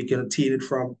 You can obtain it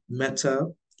from Meta.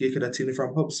 You can obtain it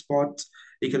from HubSpot.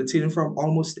 You can obtain it from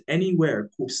almost anywhere,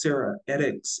 Coursera,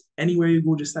 edX, anywhere you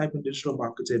go, just type in digital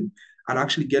marketing and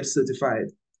actually get certified.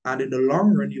 And in the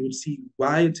long run, you will see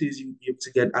why it is you'll be able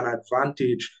to get an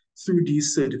advantage through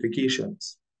these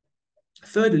certifications.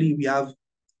 Thirdly, we have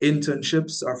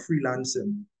internships or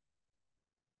freelancing.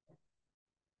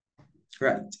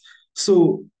 Right.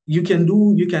 So you can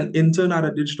intern at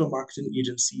a digital marketing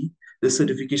agency. The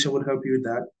certification would help you with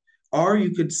that. Or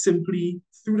you could simply,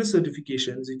 through the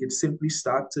certifications, you could simply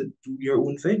start to do your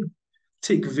own thing.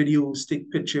 Take videos,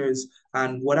 take pictures.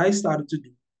 And what I started to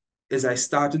do is I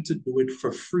started to do it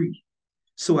for free.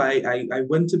 So I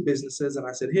went to businesses and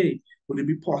I said, hey, would it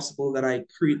be possible that I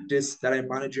create this, that I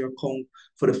manage your account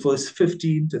for the first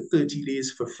 15 to 30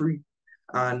 days for free?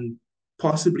 And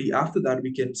possibly after that,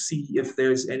 we can see if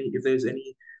there's any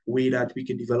way that we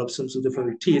can develop some sort of a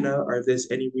retainer, or if there's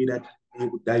any way that you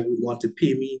would want to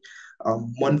pay me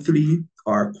monthly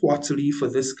or quarterly for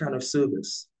this kind of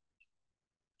service.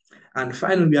 And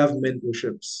finally, we have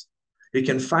mentorships. You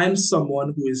can find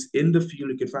someone who is in the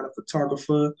field. You can find a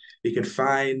photographer. You can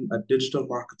find a digital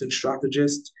marketing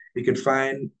strategist. You can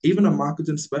find even a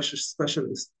marketing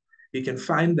specialist. You can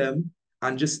find them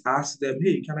and just ask them,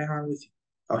 hey, can I hang with you?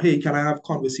 Or hey, can I have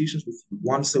conversations with you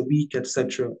once a week,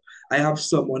 etc. I have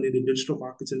someone in the digital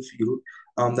marketing field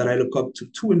that I look up to,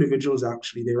 two individuals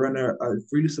actually. They run a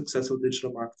really successful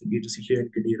digital marketing agency here in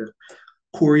Grenada,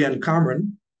 Corey and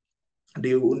Cameron.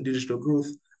 They own digital growth.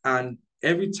 And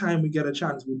every time we get a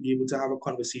chance, we'll be able to have a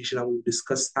conversation and we'll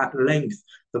discuss at length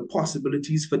the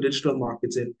possibilities for digital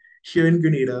marketing here in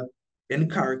Grenada, in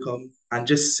CARICOM, and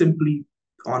just simply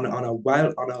on a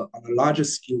larger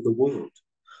scale, the world.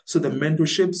 So the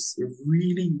mentorships, it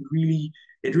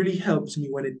really helped me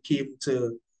when it came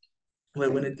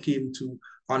to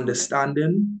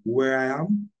understanding where I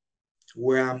am,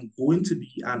 where I'm going to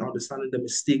be, and understanding the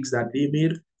mistakes that they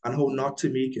made and how not to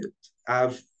make it.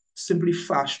 I've simply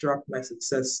fast-tracked my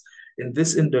success in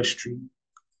this industry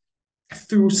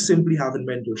through simply having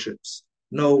mentorships.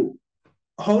 Now,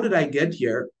 how did I get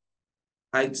here?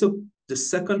 I took the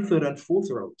second, third, and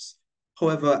fourth routes.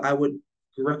 However, I would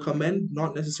recommend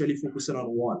not necessarily focusing on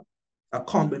one. A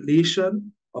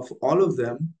combination of all of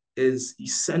them is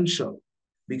essential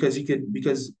because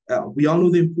we all know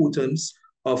the importance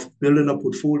of building a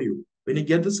portfolio. When you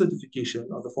get the certification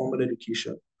or the formal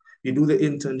education, you do the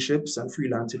internships and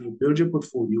freelancing, you build your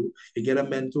portfolio, you get a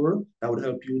mentor that would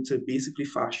help you to basically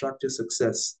fast track your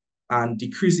success and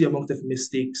decrease the amount of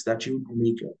mistakes that you would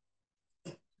be making.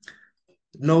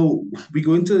 Now, we're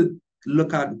going to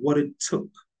look at what it took,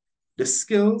 the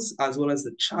skills as well as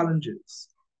the challenges.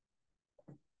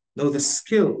 Now, the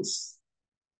skills,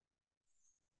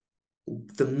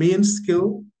 the main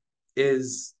skill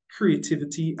is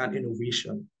creativity and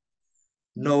innovation.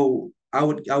 Now, I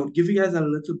would give you guys a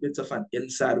little bit of an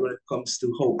insight when it comes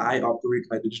to how I operate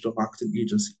my digital marketing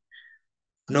agency.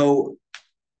 Now,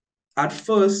 at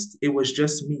first, it was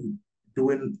just me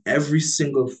doing every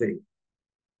single thing.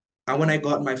 And when I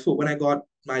got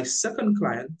my second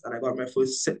client and I got my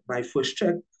first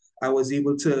check, I was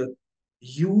able to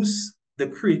use the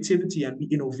creativity and be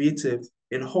innovative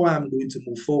in how I'm going to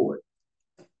move forward.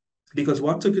 Because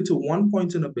what took you to one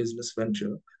point in a business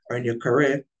venture or in your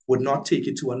career would not take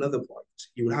you to another point.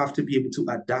 You would have to be able to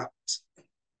adapt.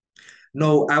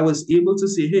 Now, I was able to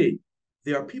say, hey,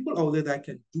 there are people out there that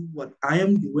can do what I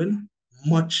am doing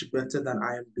much better than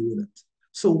I am doing it.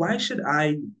 So why should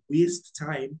I waste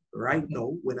time right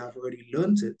now when I've already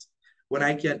learned it, when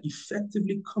I can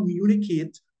effectively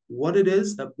communicate what it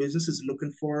is a business is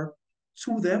looking for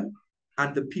to them,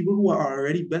 and the people who are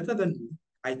already better than me,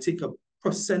 I take a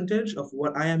percentage of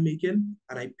what I am making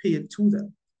and I pay it to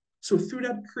them. So through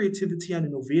that creativity and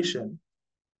innovation,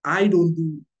 I don't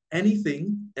do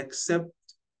anything except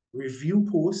review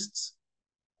posts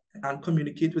and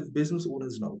communicate with business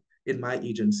owners now in my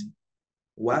agency.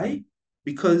 Why?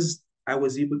 Because I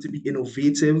was able to be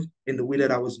innovative in the way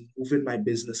that I was moving my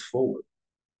business forward.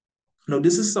 Now,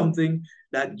 this is something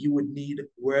that you would need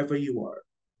wherever you are.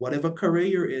 Whatever career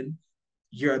you're in,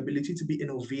 your ability to be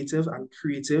innovative and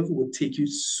creative will take you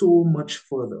so much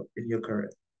further in your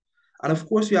career. And of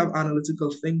course, you have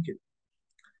analytical thinking.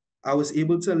 I was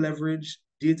able to leverage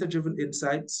data-driven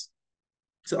insights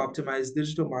to optimize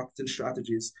digital marketing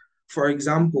strategies. For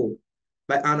example,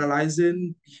 by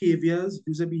analyzing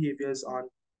user behaviors on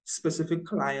specific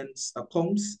clients'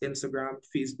 accounts, Instagram,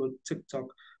 Facebook, TikTok,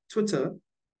 Twitter,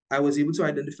 I was able to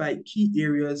identify key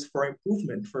areas for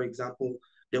improvement. For example,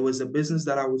 there was a business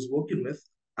that I was working with,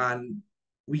 and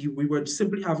we were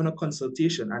simply having a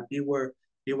consultation, and they were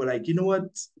like, you know what?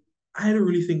 I don't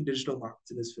really think digital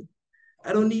marketing is for me.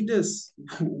 I don't need this.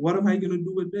 What am I going to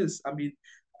do with this? I mean,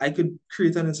 I could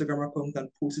create an Instagram account and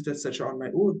post it, etc., on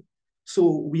my own. So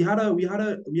we had an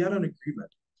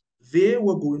agreement. They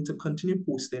were going to continue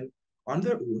posting on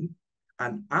their own,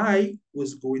 and I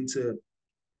was going to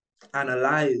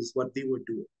analyze what they were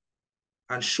doing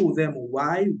and show them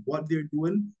why what they're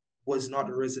doing was not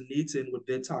resonating with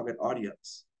their target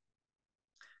audience.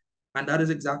 And that is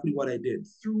exactly what I did.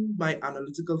 Through my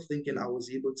analytical thinking, I was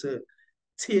able to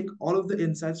take all of the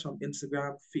insights from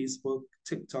Instagram, Facebook,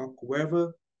 TikTok,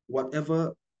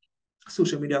 whatever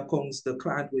social media accounts the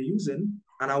client were using,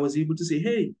 and I was able to say,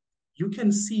 hey, you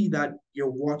can see that your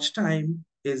watch time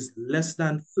is less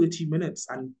than 30 minutes,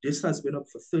 and this has been up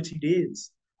for 30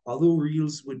 days. Although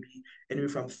Reels would be anywhere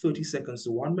from 30 seconds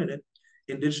to 1 minute,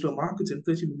 in digital marketing,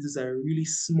 30 minutes is a really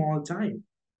small time.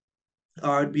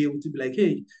 Or I'd be able to be like,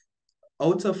 hey,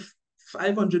 out of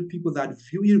 500 people that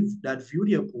viewed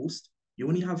your post, you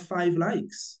only have 5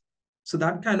 likes. So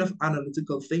that kind of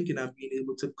analytical thinking and being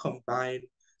able to combine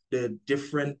the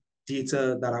different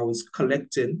data that I was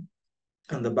collecting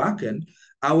on the back end,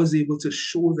 I was able to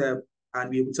show them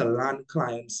and be able to land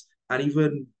clients and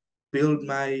even build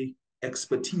my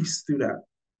expertise through that.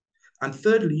 And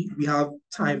thirdly, we have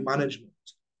time management.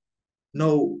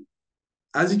 Now,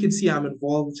 as you can see, I'm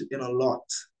involved in a lot,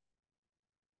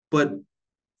 but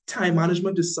time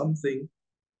management is something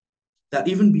that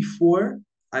even before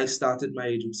I started my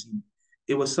agency,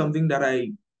 it was something that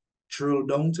I drilled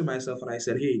down to myself and I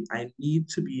said, hey, I need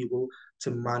to be able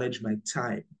to manage my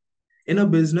time. In a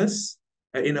business,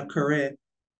 in a career,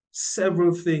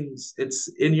 several things, it's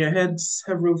in your head,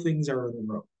 several things are running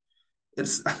wrong.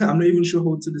 It's I'm not even sure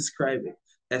how to describe it,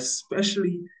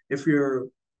 especially if you're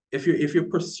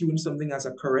pursuing something as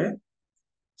a career,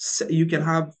 you can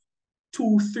have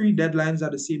 2, 3 deadlines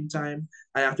at the same time.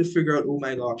 I have to figure out, oh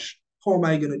my gosh, how am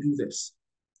I going to do this?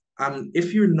 And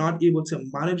if you're not able to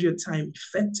manage your time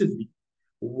effectively,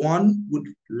 one would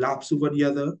lapse over the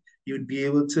other. You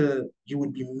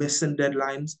would be missing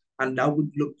deadlines, and that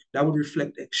would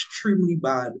reflect extremely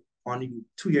bad on you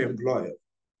to your employer.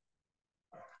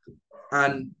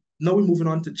 And now we're moving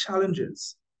on to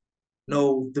challenges.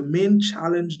 Now, the main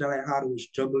challenge that I had was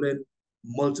juggling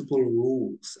multiple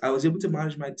roles. I was able to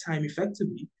manage my time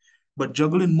effectively, but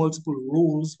juggling multiple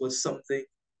roles was something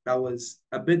that was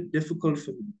a bit difficult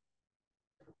for me.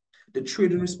 The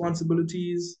trading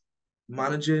responsibilities,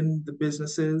 managing the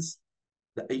businesses,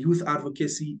 the youth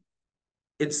advocacy,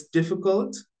 it's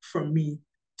difficult for me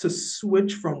to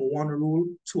switch from one role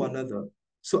to another.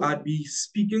 So I'd be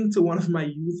speaking to one of my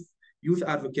youth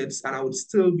advocates and I would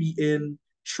still be in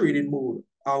trading mode.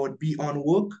 I would be on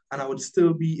work and I would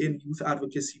still be in youth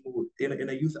advocacy mode, in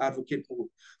a youth advocate mode.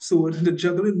 So the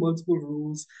juggling multiple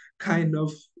roles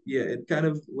it kind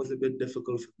of was a bit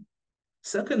difficult for me.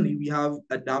 Secondly, we have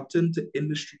adapting to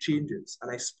industry changes.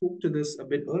 And I spoke to this a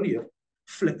bit earlier,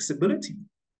 flexibility.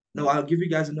 Now, I'll give you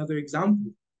guys another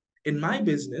example. In my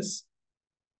business,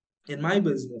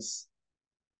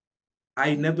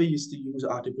 I never used to use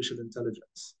artificial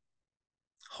intelligence.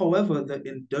 However, the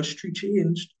industry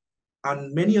changed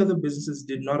and many other businesses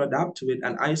did not adapt to it.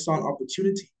 And I saw an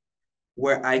opportunity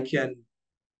where I can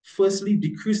firstly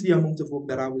decrease the amount of work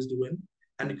that I was doing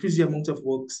and decrease the amount of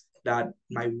works that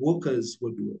my workers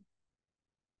were doing.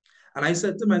 And I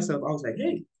said to myself, I was like,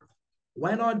 hey,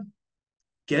 why not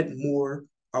get more,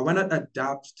 or why not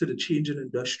adapt to the changing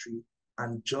industry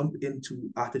and jump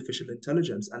into artificial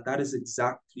intelligence? And that is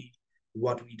exactly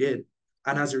what we did.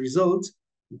 And as a result,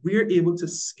 we're able to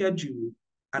schedule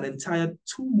an entire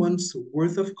 2 months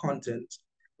worth of content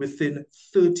within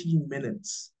 30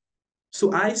 minutes.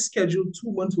 So I scheduled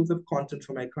 2 months worth of content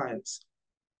for my clients,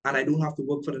 and I don't have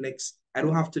to I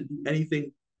don't have to do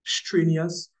anything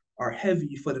strenuous or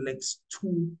heavy for the next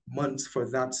 2 months for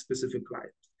that specific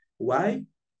client. Why?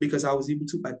 Because I was able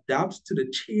to adapt to the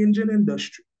changing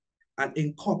industry and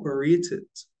incorporate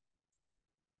it.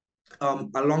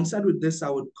 Alongside with this, I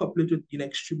would couple it with being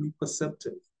extremely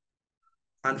perceptive.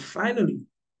 And finally,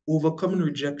 overcoming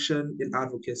rejection in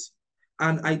advocacy.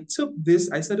 And I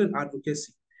said in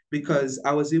advocacy because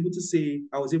I was able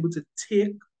to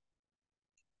take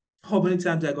how many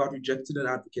times I got rejected in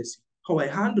advocacy, how I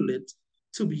handle it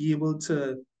to be able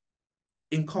to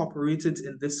incorporate it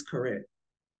in this career.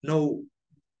 Now,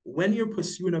 when you're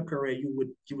pursuing a career, you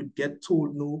would get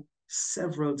told no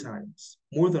several times,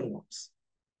 more than once.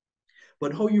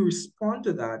 But how you respond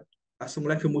to that, as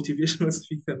someone like a motivational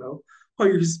speaker now, how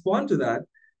you respond to that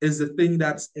is the thing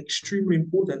that's extremely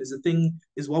important,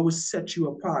 is what will set you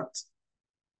apart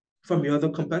from your other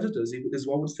competitors. It is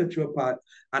what will set you apart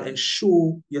and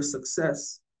ensure your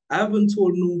success. I've been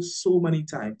told no so many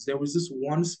times. There was this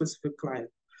one specific client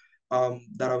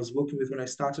that I was working with when I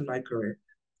started my career.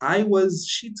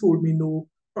 She told me no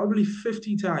probably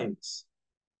 50 times.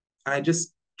 And I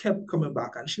just kept coming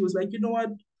back. And she was like, you know what?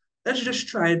 Let's just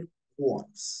try it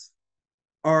once.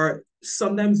 Or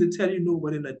sometimes they tell you no,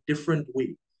 but in a different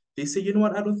way. They say, you know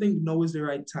what? I don't think no is the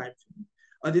right time for me.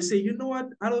 Or they say, you know what?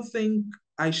 I don't think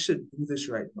I should do this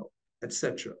right now,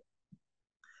 etc.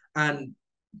 And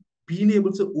being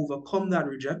able to overcome that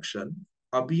rejection,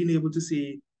 or being able to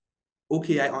say,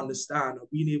 okay, I understand, or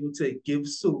being able to give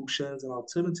solutions and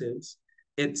alternatives,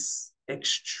 it's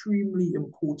extremely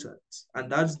important.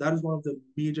 And that is one of the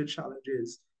major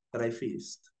challenges that I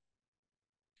faced.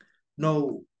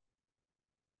 Now,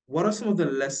 what are some of the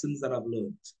lessons that I've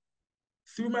learned?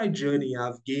 Through my journey,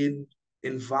 I've gained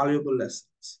invaluable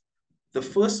lessons. The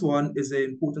first one is the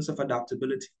importance of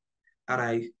adaptability. and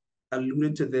I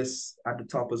alluded to this at the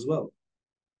top as well.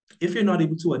 If you're not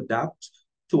able to adapt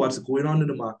to what's going on in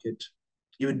the market,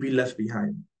 you would be left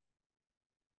behind.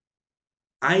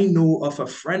 I know of a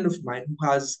friend of mine who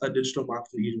has a digital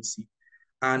marketing agency,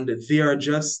 and they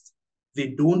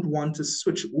don't want to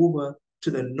switch over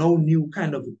to the now new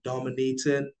kind of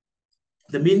dominating.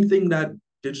 The main thing that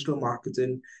digital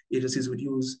marketing agencies would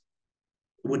use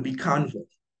would be Canva.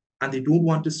 And they don't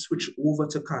want to switch over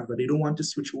to Canva. They don't want to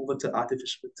switch over to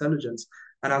artificial intelligence.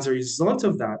 And as a result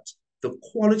of that, the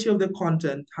quality of the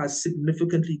content has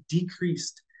significantly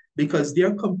decreased because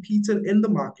they're competing in the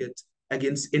market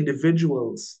against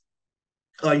individuals.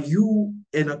 You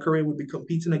in a career would be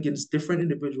competing against different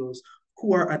individuals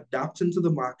who are adapting to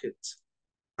the market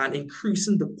and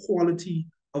increasing the quality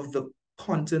of the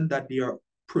content that they are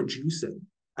producing.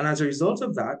 And as a result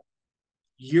of that,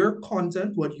 your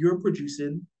content, what you're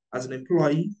producing as an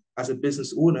employee, as a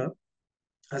business owner,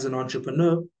 as an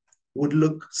entrepreneur, would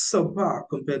look subpar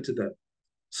compared to them.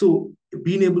 So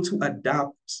being able to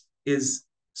adapt is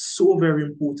so very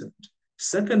important.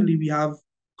 Secondly, we have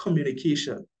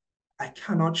communication. I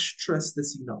cannot stress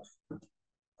this enough.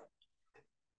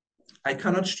 I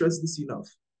cannot stress this enough.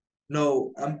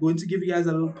 Now, I'm going to give you guys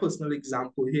a little personal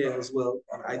example here as well.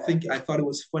 I thought it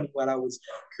was funny while I was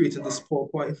creating this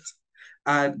PowerPoint.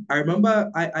 And I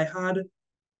remember I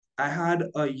had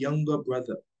a younger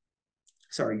brother.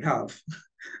 Sorry, have.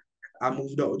 I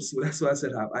moved out, so that's why I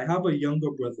said have. I have a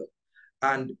younger brother.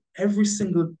 And every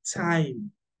single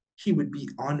time he would be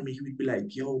on me, he would be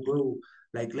like, yo, bro,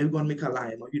 like, let me go and make a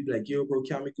line. Or he'd be like, yo, bro,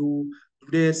 can we go do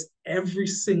this? Every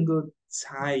single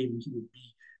time he would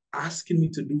be asking me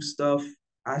to do stuff,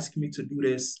 asking me to do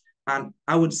this. And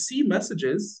I would see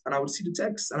messages and I would see the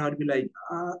text and I would be like,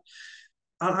 I'll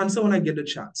answer when I get the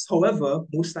chance. However,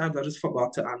 most times I just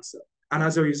forgot to answer. And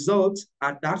as a result,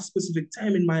 at that specific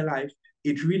time in my life,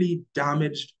 it really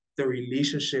damaged the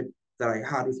relationship that I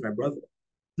had with my brother.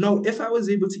 Now, if I was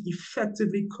able to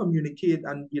effectively communicate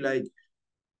and be like,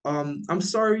 I'm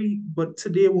sorry, but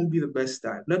today won't be the best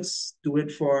time. Let's do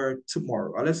it for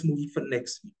tomorrow, or let's move it for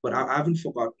next week, but I haven't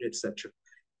forgotten, etc.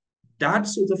 That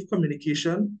sort of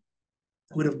communication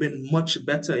would have been much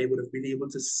better. It would have been able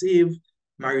to save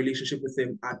my relationship with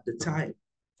him at the time.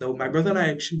 Now, my brother and I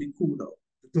are extremely cool now.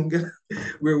 Don't get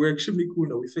we're extremely cool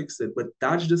now. We fixed it, but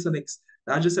that's just an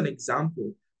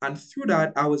example. And through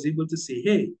that, I was able to say,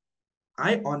 hey,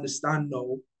 I understand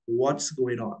now what's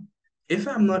going on. If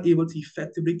I'm not able to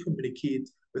effectively communicate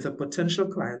with a potential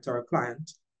client or a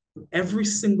client, every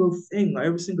single thing or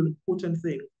every single important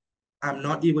thing, I'm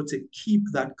not able to keep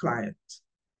that client.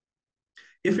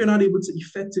 If you're not able to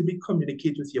effectively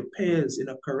communicate with your peers in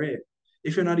a career,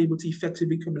 if you're not able to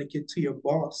effectively communicate to your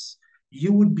boss,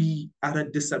 you would be at a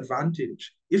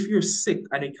disadvantage. If you're sick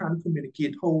and you can't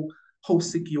communicate how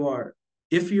sick you are,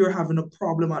 if you're having a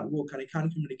problem at work and you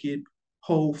can't communicate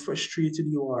how frustrated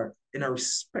you are in a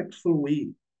respectful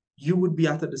way, you would be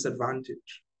at a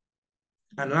disadvantage.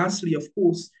 And lastly, of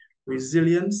course,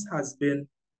 resilience has been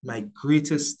my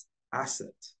greatest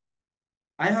asset.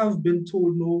 I have been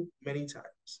told no many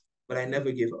times, but I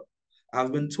never give up.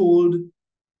 I've been told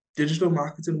digital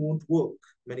marketing won't work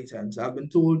many times. I've been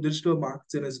told digital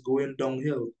marketing is going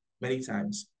downhill many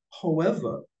times.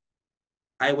 However,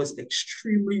 I was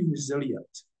extremely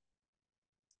resilient.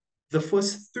 The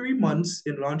first 3 months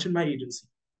in launching my agency,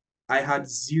 I had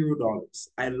 $0.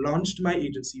 I launched my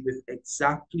agency with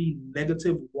exactly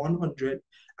negative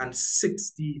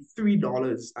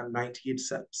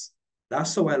 $163.98.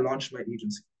 That's how I launched my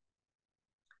agency.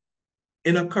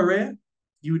 In a career,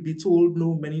 you would be told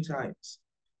no many times.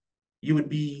 You would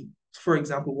be, for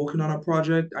example, working on a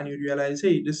project and you'd realize,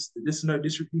 hey, this is not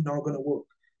going to work.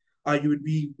 You would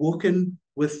be working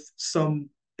with some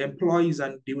employees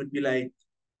and they would be like,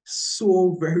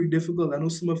 so very difficult. I know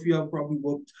some of you have probably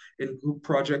worked in group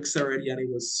projects already and it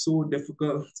was so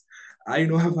difficult. I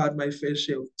know I've had my fair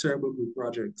share of terrible group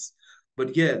projects.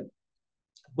 But yeah,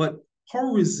 but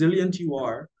how resilient you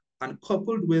are and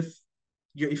coupled with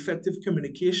your effective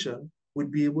communication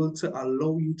would be able to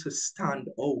allow you to stand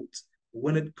out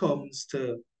when it comes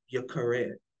to your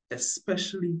career,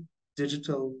 especially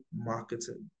digital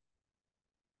marketing.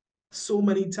 So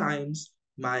many times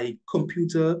my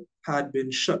computer had been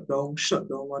shut down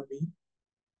on me.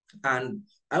 And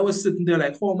I was sitting there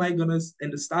like, how am I gonna,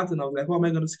 in the starting, I was like, how am I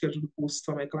gonna schedule the post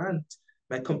for my client?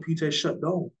 My computer is shut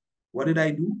down. What did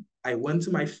I do? I went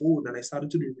to my phone and I started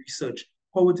to do research,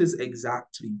 how it is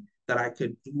exactly that I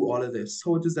could do all of this,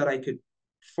 how it is that I could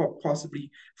possibly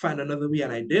find another way.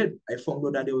 And I did. I found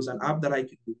out that there was an app that I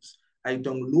could use. I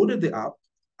downloaded the app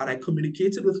and I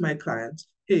communicated with my client,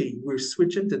 hey, we're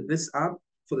switching to this app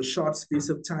for the short space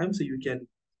of time so you can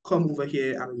come over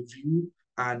here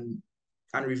and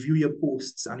review your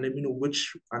posts and let me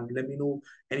know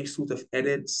any sort of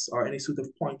edits or any sort of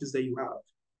pointers that you have.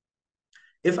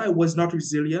 If I was not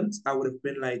resilient, I would have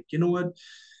been like, you know what,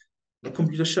 my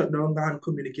computer shut down and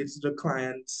communicate to the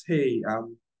clients, hey,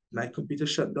 my computer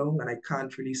shut down and I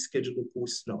can't really schedule the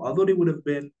post now. Although they would have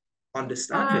been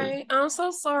understanding. Hi, I'm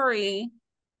so sorry.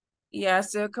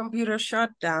 Yes, the computer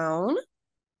shut down.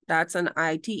 That's an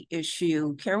IT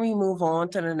issue. Can we move on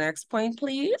to the next point,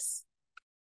 please?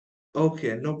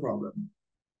 Okay, no problem.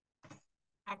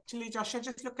 Actually, Joshua,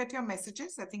 just look at your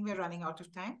messages. I think we're running out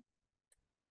of time.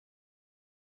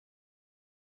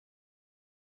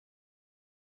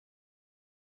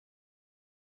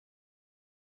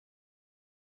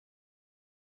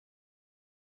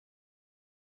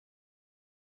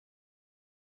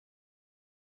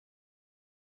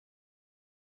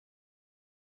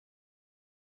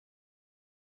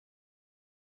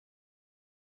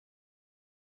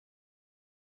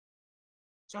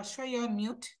 Joshua, you're on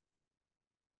mute.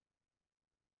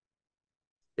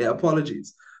 Yeah,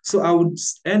 apologies. So I would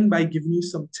end by giving you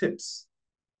some tips.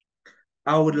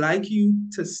 I would like you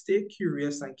to stay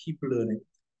curious and keep learning.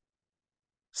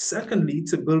 Secondly,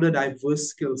 to build a diverse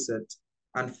skill set.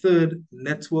 And third,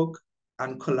 network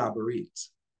and collaborate.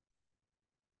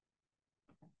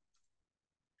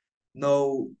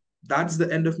 Now, that's the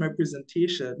end of my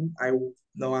presentation.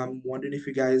 Now I'm wondering if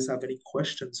you guys have any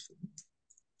questions for me.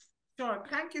 Sure.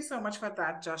 Thank you so much for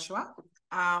that, Joshua.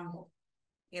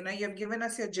 You've given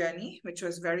us your journey, which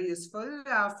was very useful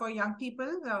for young people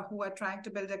who are trying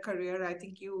to build a career. I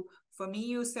think you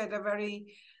said a very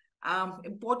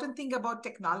important thing about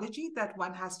technology, that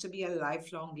one has to be a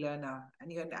lifelong learner.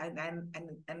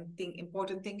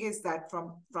 Important thing is that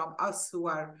from us who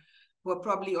are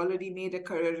probably already made a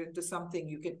career into something,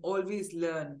 you can always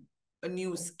learn a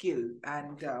new skill.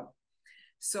 And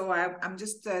so I'm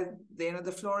just,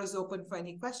 the floor is open for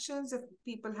any questions if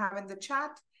people have in the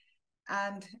chat.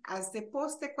 And as they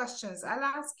post their questions, I'll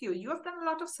ask you, you have done a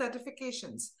lot of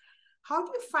certifications. How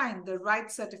do you find the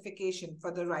right certification for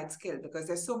the right skill? Because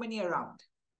there's so many around.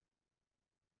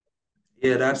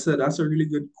 Yeah, that's a really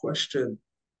good question.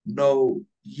 No,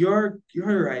 you're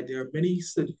right. There are many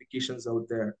certifications out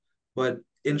there, but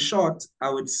in short, I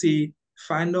would say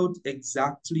find out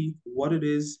exactly what it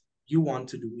is you want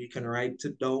to do. You can write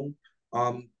it down,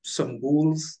 some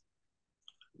goals,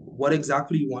 what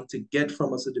exactly you want to get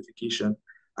from a certification.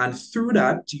 And through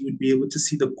that, you would be able to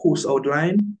see the course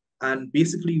outline and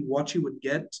basically what you would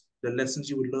get, the lessons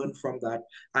you would learn from that,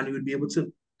 and you would be able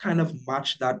to kind of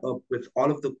match that up with all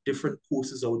of the different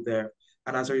courses out there.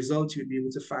 And as a result, you'd be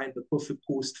able to find the perfect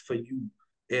course for you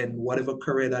in whatever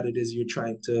career that it is you're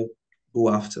trying to go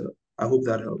after. I hope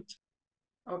that helped.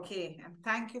 Okay, and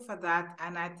thank you for that.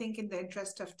 And I think in the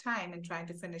interest of time and trying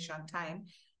to finish on time,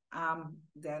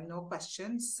 there are no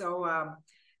questions. So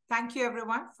thank you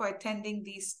everyone for attending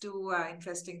these two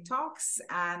interesting talks.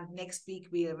 And next week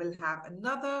we will have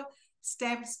another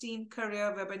STEM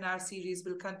career webinar series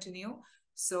will continue.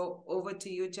 So over to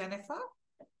you, Jennifer,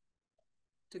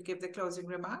 to give the closing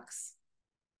remarks.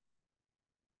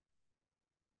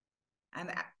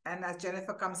 And as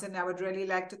Jennifer comes in, I would really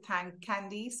like to thank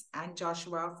Candice and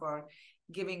Joshua for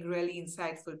giving really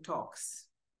insightful talks.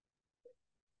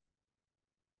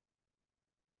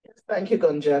 Thank you,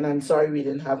 Gunjan. I'm sorry we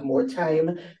didn't have more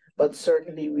time, but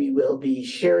certainly we will be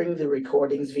sharing the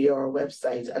recordings via our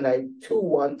website. And I too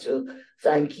want to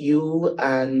thank you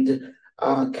and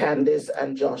Candice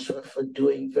and Joshua for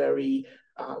doing very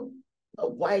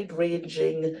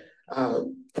wide-ranging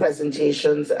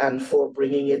presentations and for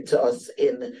bringing it to us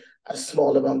in a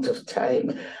small amount of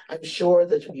time. I'm sure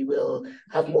that we will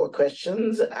have more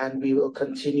questions and we will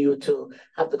continue to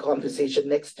have the conversation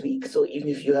next week. So even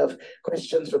if you have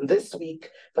questions from this week,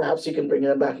 perhaps you can bring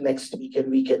them back next week and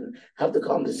we can have the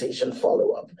conversation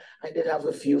follow up. I did have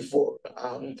a few for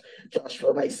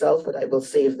Joshua myself, but I will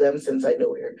save them since I know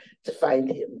where to find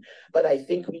him. But I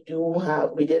think we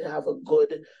did have a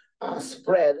good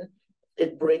spread.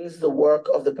 It brings the work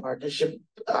of the partnership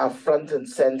front and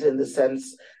center in the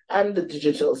sense, and the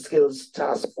digital skills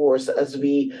task force as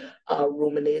we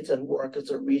ruminate and work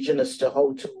as a region as to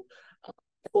how to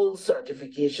pull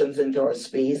certifications into our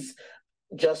space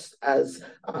just as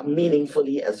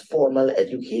meaningfully as formal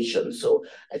education. So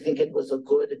I think it was a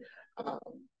good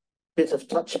bit of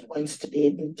touch points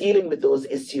today dealing with those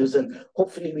issues, and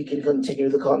hopefully we can continue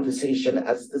the conversation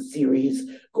as the series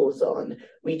goes on.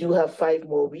 We do have 5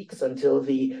 more weeks until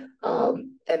the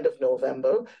end of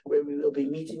November, where we will be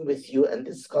meeting with you and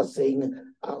discussing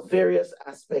various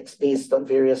aspects based on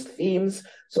various themes.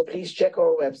 So please check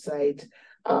our website,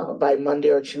 by Monday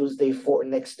or Tuesday for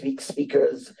next week's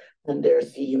speakers and their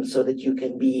themes so that you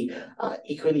can be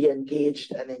equally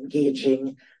engaged and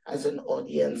engaging as an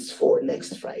audience for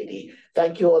next Friday.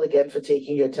 Thank you all again for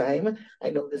taking your time.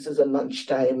 I know this is a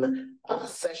lunchtime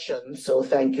session, so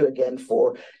thank you again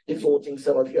for devoting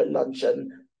some of your lunch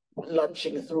and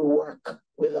lunching through work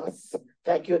with us.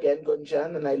 Thank you again,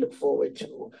 Gunjan, and I look forward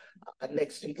to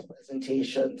next week's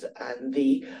presentations and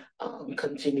the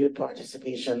continued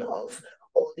participation of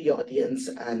all the audience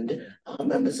and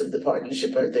members of the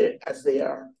partnership as they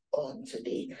are on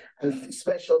today. And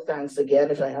special thanks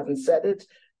again, if I haven't said it,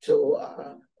 to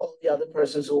all the other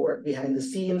persons who work behind the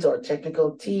scenes, our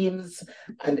technical teams,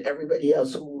 and everybody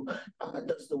else who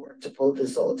does the work to pull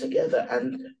this all together.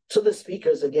 And to the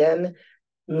speakers again,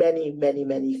 many, many,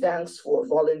 many thanks for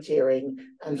volunteering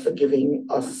and for giving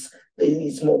us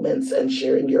these moments and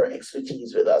sharing your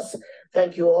expertise with us.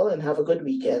 Thank you all and have a good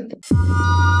weekend.